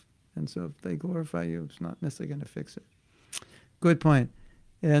yourself. And so if they glorify you, it's not necessarily going to fix it. Good point.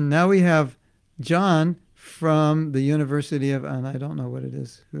 And now we have John from the University of, and I don't know what it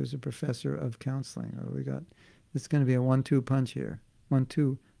is, who's a professor of counseling. It's going to be a 1-2 punch here.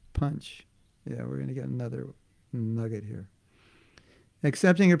 1-2 punch. Yeah, we're going to get another nugget here.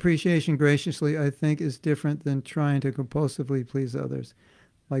 Accepting appreciation graciously, I think, is different than trying to compulsively please others,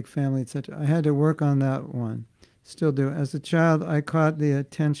 like family, etc. I had to work on that one. Still do. As a child, I caught the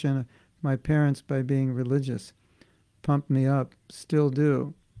attention of my parents by being religious. Pumped me up. Still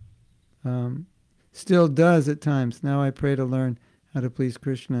do. Still does at times. Now I pray to learn how to please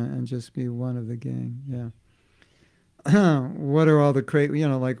Krishna and just be one of the gang. Yeah. What are all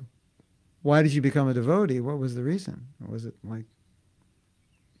the like, why did you become a devotee? What was the reason? Was it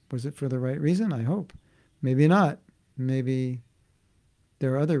for the right reason? I hope. Maybe not. Maybe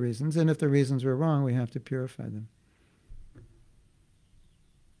there are other reasons. And if the reasons were wrong, we have to purify them.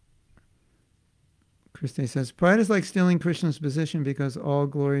 Christe says, pride is like stealing Krishna's position because all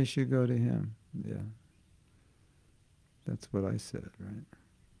glory should go to him. Yeah. That's what I said, right?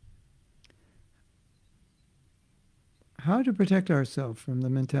 How to protect ourselves from the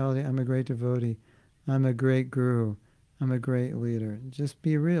mentality, I'm a great devotee, I'm a great guru, I'm a great leader. Just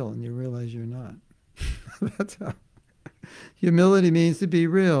be real and you realize you're not. That's how. Humility means to be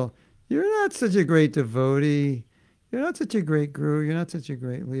real. You're not such a great devotee. You're not such a great guru. You're not such a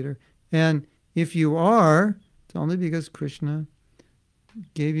great leader. And if you are, it's only because Krishna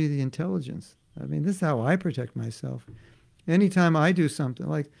gave you the intelligence. I mean, this is how I protect myself. Anytime I do something,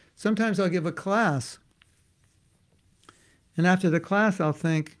 like sometimes I'll give a class, and after the class I'll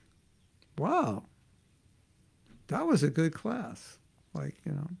think, wow, that was a good class. Like,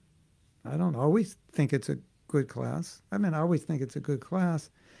 I don't always think it's a good class. I mean, I always think it's a good class.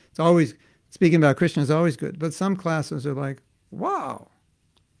 It's always, speaking about Krishna is always good, but some classes are like, wow,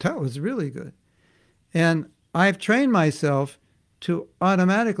 that was really good. And I've trained myself to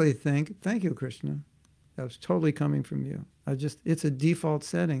automatically think, thank you, Krishna. That was totally coming from you. It's a default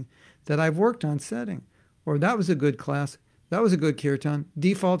setting that I've worked on setting. Or that was a good class. That was a good kirtan.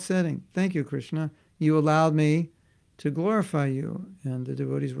 Default setting. Thank you, Krishna. You allowed me to glorify you. And the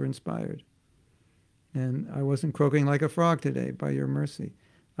devotees were inspired. And I wasn't croaking like a frog today by your mercy.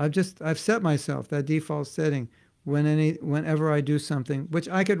 I've set myself that default setting whenever I do something which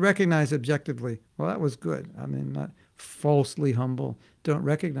I could recognize objectively. Well, that was good. I mean, not falsely humble. Don't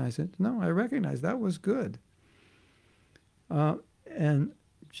recognize it. No, I recognize that was good. And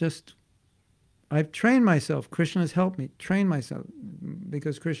just, I've trained myself. Krishna has helped me train myself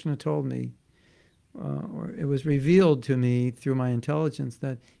because Krishna told me, or it was revealed to me through my intelligence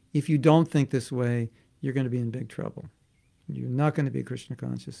that if you don't think this way, you're going to be in big trouble. You're not going to be Krishna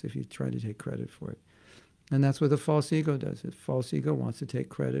conscious if you try to take credit for it. And that's what the false ego does. The false ego wants to take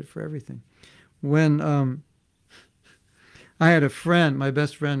credit for everything. When I had a friend, my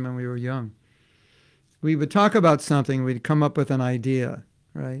best friend when we were young, we would talk about something, we'd come up with an idea,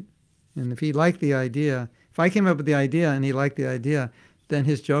 right? And if he liked the idea, if I came up with the idea and he liked the idea, then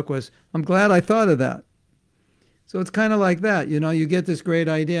his joke was, I'm glad I thought of that. So it's kind of like that. You get this great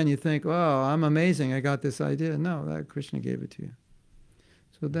idea and you think, oh, I'm amazing, I got this idea. No, that Krishna gave it to you.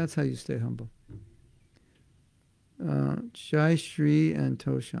 So that's how you stay humble. Jai Shri and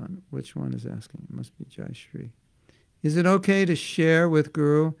Toshan. Which one is asking? It must be Jai Shri. Is it okay to share with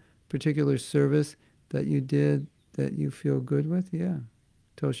Guru particular service that you did that you feel good with? Yeah.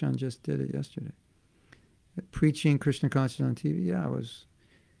 Toshan just did it yesterday. Preaching Krishna consciousness on TV. Yeah, I was.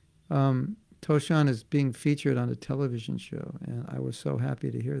 Toshan is being featured on a television show, and I was so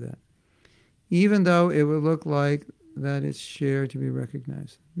happy to hear that. Even though it would look like that it's shared to be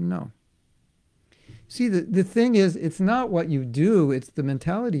recognized. No. See, the thing is, it's not what you do, it's the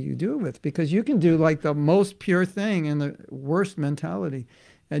mentality you do it with. Because you can do like the most pure thing and the worst mentality.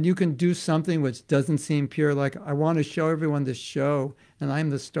 And you can do something which doesn't seem pure, like I want to show everyone this show, and I'm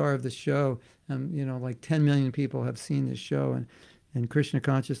the star of the show. And, like 10 million people have seen this show. And Krishna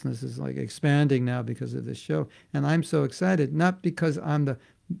consciousness is like expanding now because of this show. And I'm so excited, not because I'm the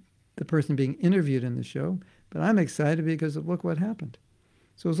person being interviewed in the show, but I'm excited because of look what happened.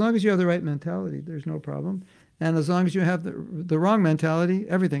 So as long as you have the right mentality, there's no problem. And as long as you have the wrong mentality,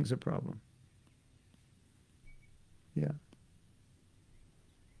 everything's a problem. Yeah.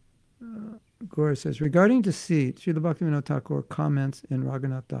 Gaura says, regarding deceit, Srila Bhaktivinoda Thakur comments in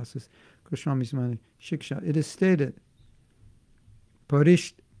Raghunath Das's Goswami Shiksha. It is stated,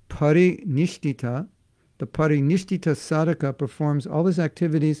 Parinishtita, the Parinishtita sadhaka performs all his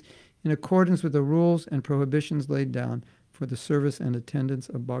activities in accordance with the rules and prohibitions laid down for the service and attendance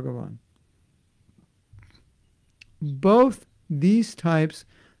of Bhagavan. Both these types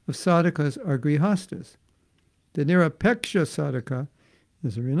of sadhakas are grihastas. The nirapeksha sadhaka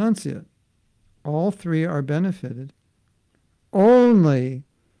is a renunciate. All three are benefited only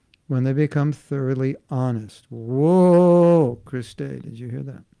when they become thoroughly honest. Whoa, Christe, did you hear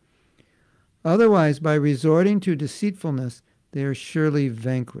that? Otherwise, by resorting to deceitfulness, they are surely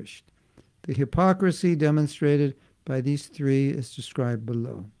vanquished. The hypocrisy demonstrated by these three is described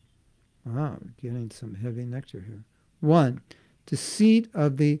below. Wow, we're getting some heavy nectar here. 1. Deceit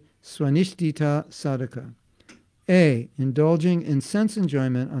of the Swanishtita sadhaka. A. Indulging in sense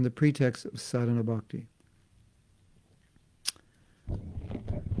enjoyment on the pretext of sadhana bhakti.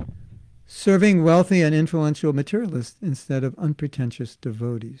 serving wealthy and influential materialists instead of unpretentious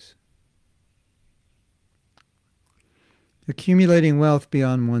devotees. Accumulating wealth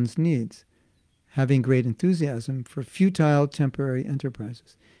beyond one's needs, having great enthusiasm for futile temporary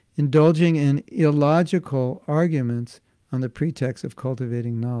enterprises, indulging in illogical arguments on the pretext of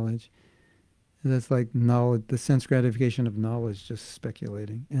cultivating knowledge. That's like knowledge, the sense gratification of knowledge, just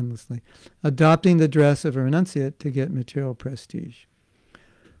speculating endlessly. Adopting the dress of a renunciate to get material prestige.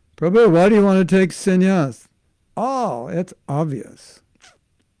 Prabhu, why do you want to take sannyas? Oh, it's obvious.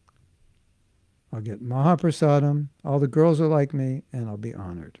 I'll get Mahaprasadam, all the girls are like me, and I'll be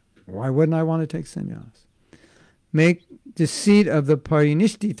honored. Why wouldn't I want to take sannyas? Make deceit of the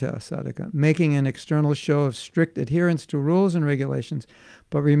parinishtita sadhaka, making an external show of strict adherence to rules and regulations,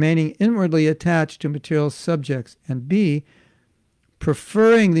 but remaining inwardly attached to material subjects. And B,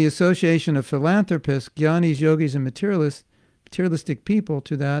 preferring the association of philanthropists, jnanis, yogis, and materialistic people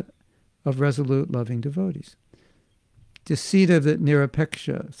to that of resolute, loving devotees. Deceit of the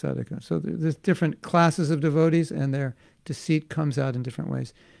nirapeksha sadhaka. So there's different classes of devotees, and their deceit comes out in different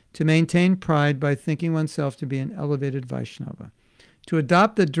ways. To maintain pride by thinking oneself to be an elevated Vaishnava. To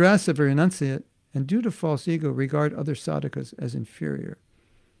adopt the dress of a renunciate, and due to false ego, regard other sadhakas as inferior.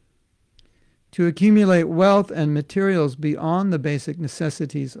 To accumulate wealth and materials beyond the basic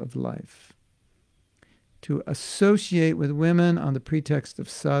necessities of life. To associate with women on the pretext of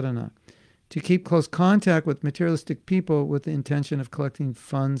sadhana. To keep close contact with materialistic people with the intention of collecting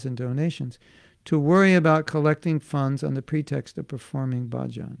funds and donations. To worry about collecting funds on the pretext of performing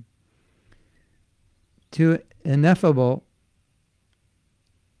bhajan. To ineffable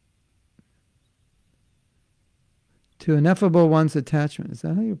one's attachment. Is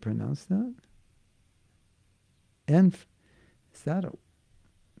that how you pronounce that? Is that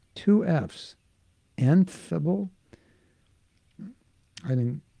two F's? Ineffable? I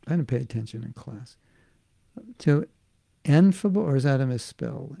didn't pay attention in class. To ineffable, or is that a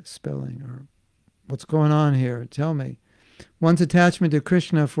misspelling? Or what's going on here? Tell me. One's attachment to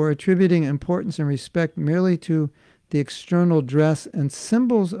Krishna for attributing importance and respect merely to the external dress and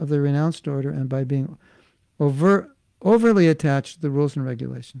symbols of the renounced order, and by being overly attached to the rules and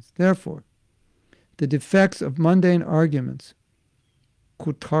regulations. Therefore, the defects of mundane arguments,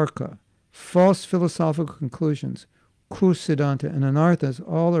 kutarka, false philosophical conclusions, kusiddhanta, and anarthas,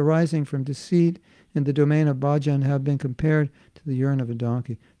 all arising from deceit in the domain of bhajan, have been compared to the urine of a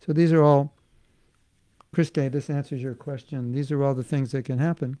donkey. So these are all, Christe, this answers your question. These are all the things that can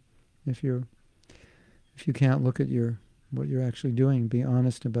happen if you can't look at what you're actually doing, be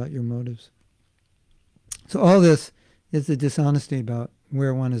honest about your motives. So all this is the dishonesty about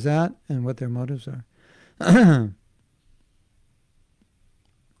where one is at and what their motives are.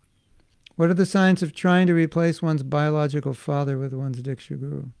 What are the signs of trying to replace one's biological father with one's Diksha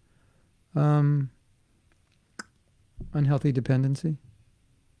Guru? Unhealthy dependency.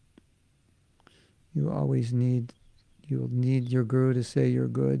 You'll need your Guru to say you're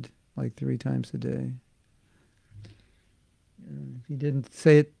good like 3 times a day. If he didn't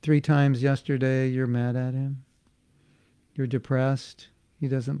say it 3 times yesterday, you're mad at him. You're depressed. He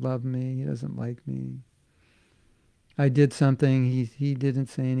doesn't love me. He doesn't like me. I did something. He didn't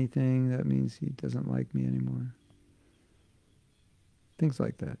say anything. That means he doesn't like me anymore. Things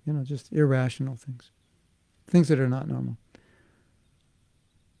like that. Just irrational things. Things that are not normal.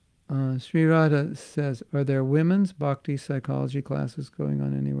 Sri Radha says, are there women's bhakti psychology classes going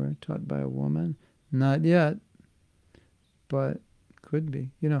on anywhere taught by a woman? Not yet, but could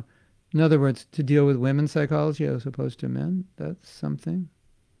be. In other words, to deal with women's psychology as opposed to men, that's something.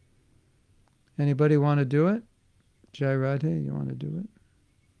 Anybody want to do it? Jai Radhe, you want to do it?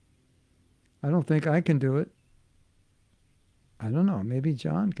 I don't think I can do it. I don't know. Maybe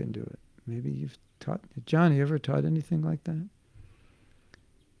John can do it. Maybe you've taught. John, you ever taught anything like that?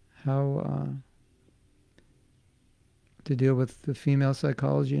 How to deal with the female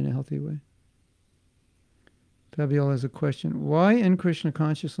psychology in a healthy way? Fabiola has a question. Why in Krishna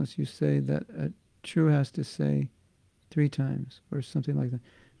consciousness you say that a true has to say 3 times or something like that?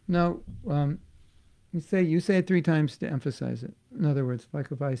 No, you say it 3 times to emphasize it. In other words,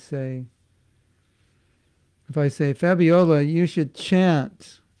 like if I say, Fabiola, you should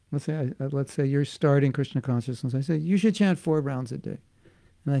chant. Let's say you're starting Krishna consciousness. I say you should chant 4 rounds a day,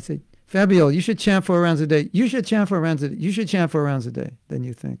 and I say, Fabiola, you should chant 4 rounds a day. You should chant 4 rounds a day. You should chant 4 rounds a day. Then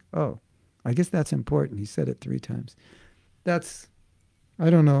you think, oh, I guess that's important. He said it 3 times. I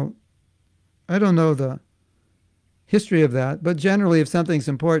don't know the history of that, but generally if something's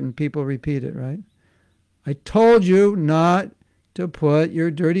important, people repeat it, right? I told you not to put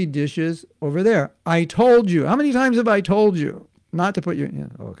your dirty dishes over there. I told you. How many times have I told you? not to put your,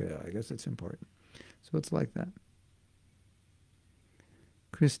 okay, I guess it's important. So it's like that.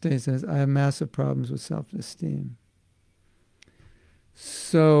 Christe says, I have massive problems with self-esteem.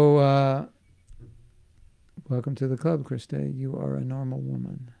 So, welcome to the club, Christe. You are a normal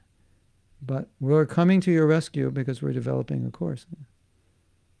woman. But we're coming to your rescue because we're developing a course.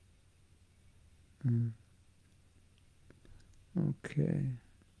 Okay.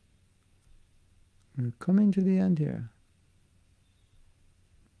 We're coming to the end here.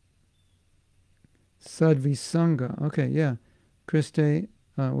 Sadvi Sangha. Okay, yeah. Christe,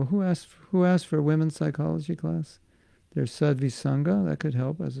 well, who asked for a women's psychology class? There's Sadvi Sangha. That could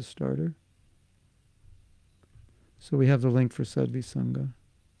help as a starter. So we have the link for Sadvi Sangha.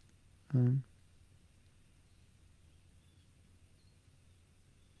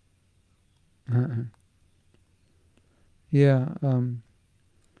 Yeah.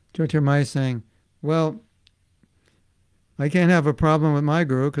 Jyotirmaya is saying, well, I can't have a problem with my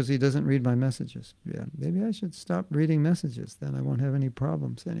guru because he doesn't read my messages. Yeah, maybe I should stop reading messages. Then I won't have any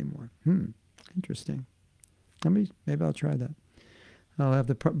problems anymore. Interesting. Maybe I'll try that. I'll have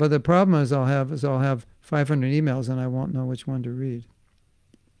but the problem is I'll have 500 emails and I won't know which one to read.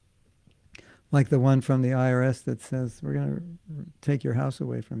 Like the one from the IRS that says we're going to take your house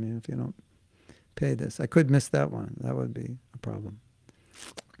away from you if you don't pay this. I could miss that one. That would be a problem.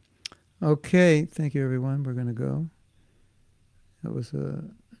 Okay, thank you everyone. We're going to go. That was a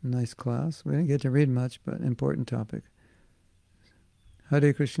nice class. We didn't get to read much, but important topic.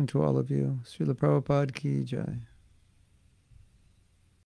 Hare Krishna to all of you. Srila Prabhupada ki jai.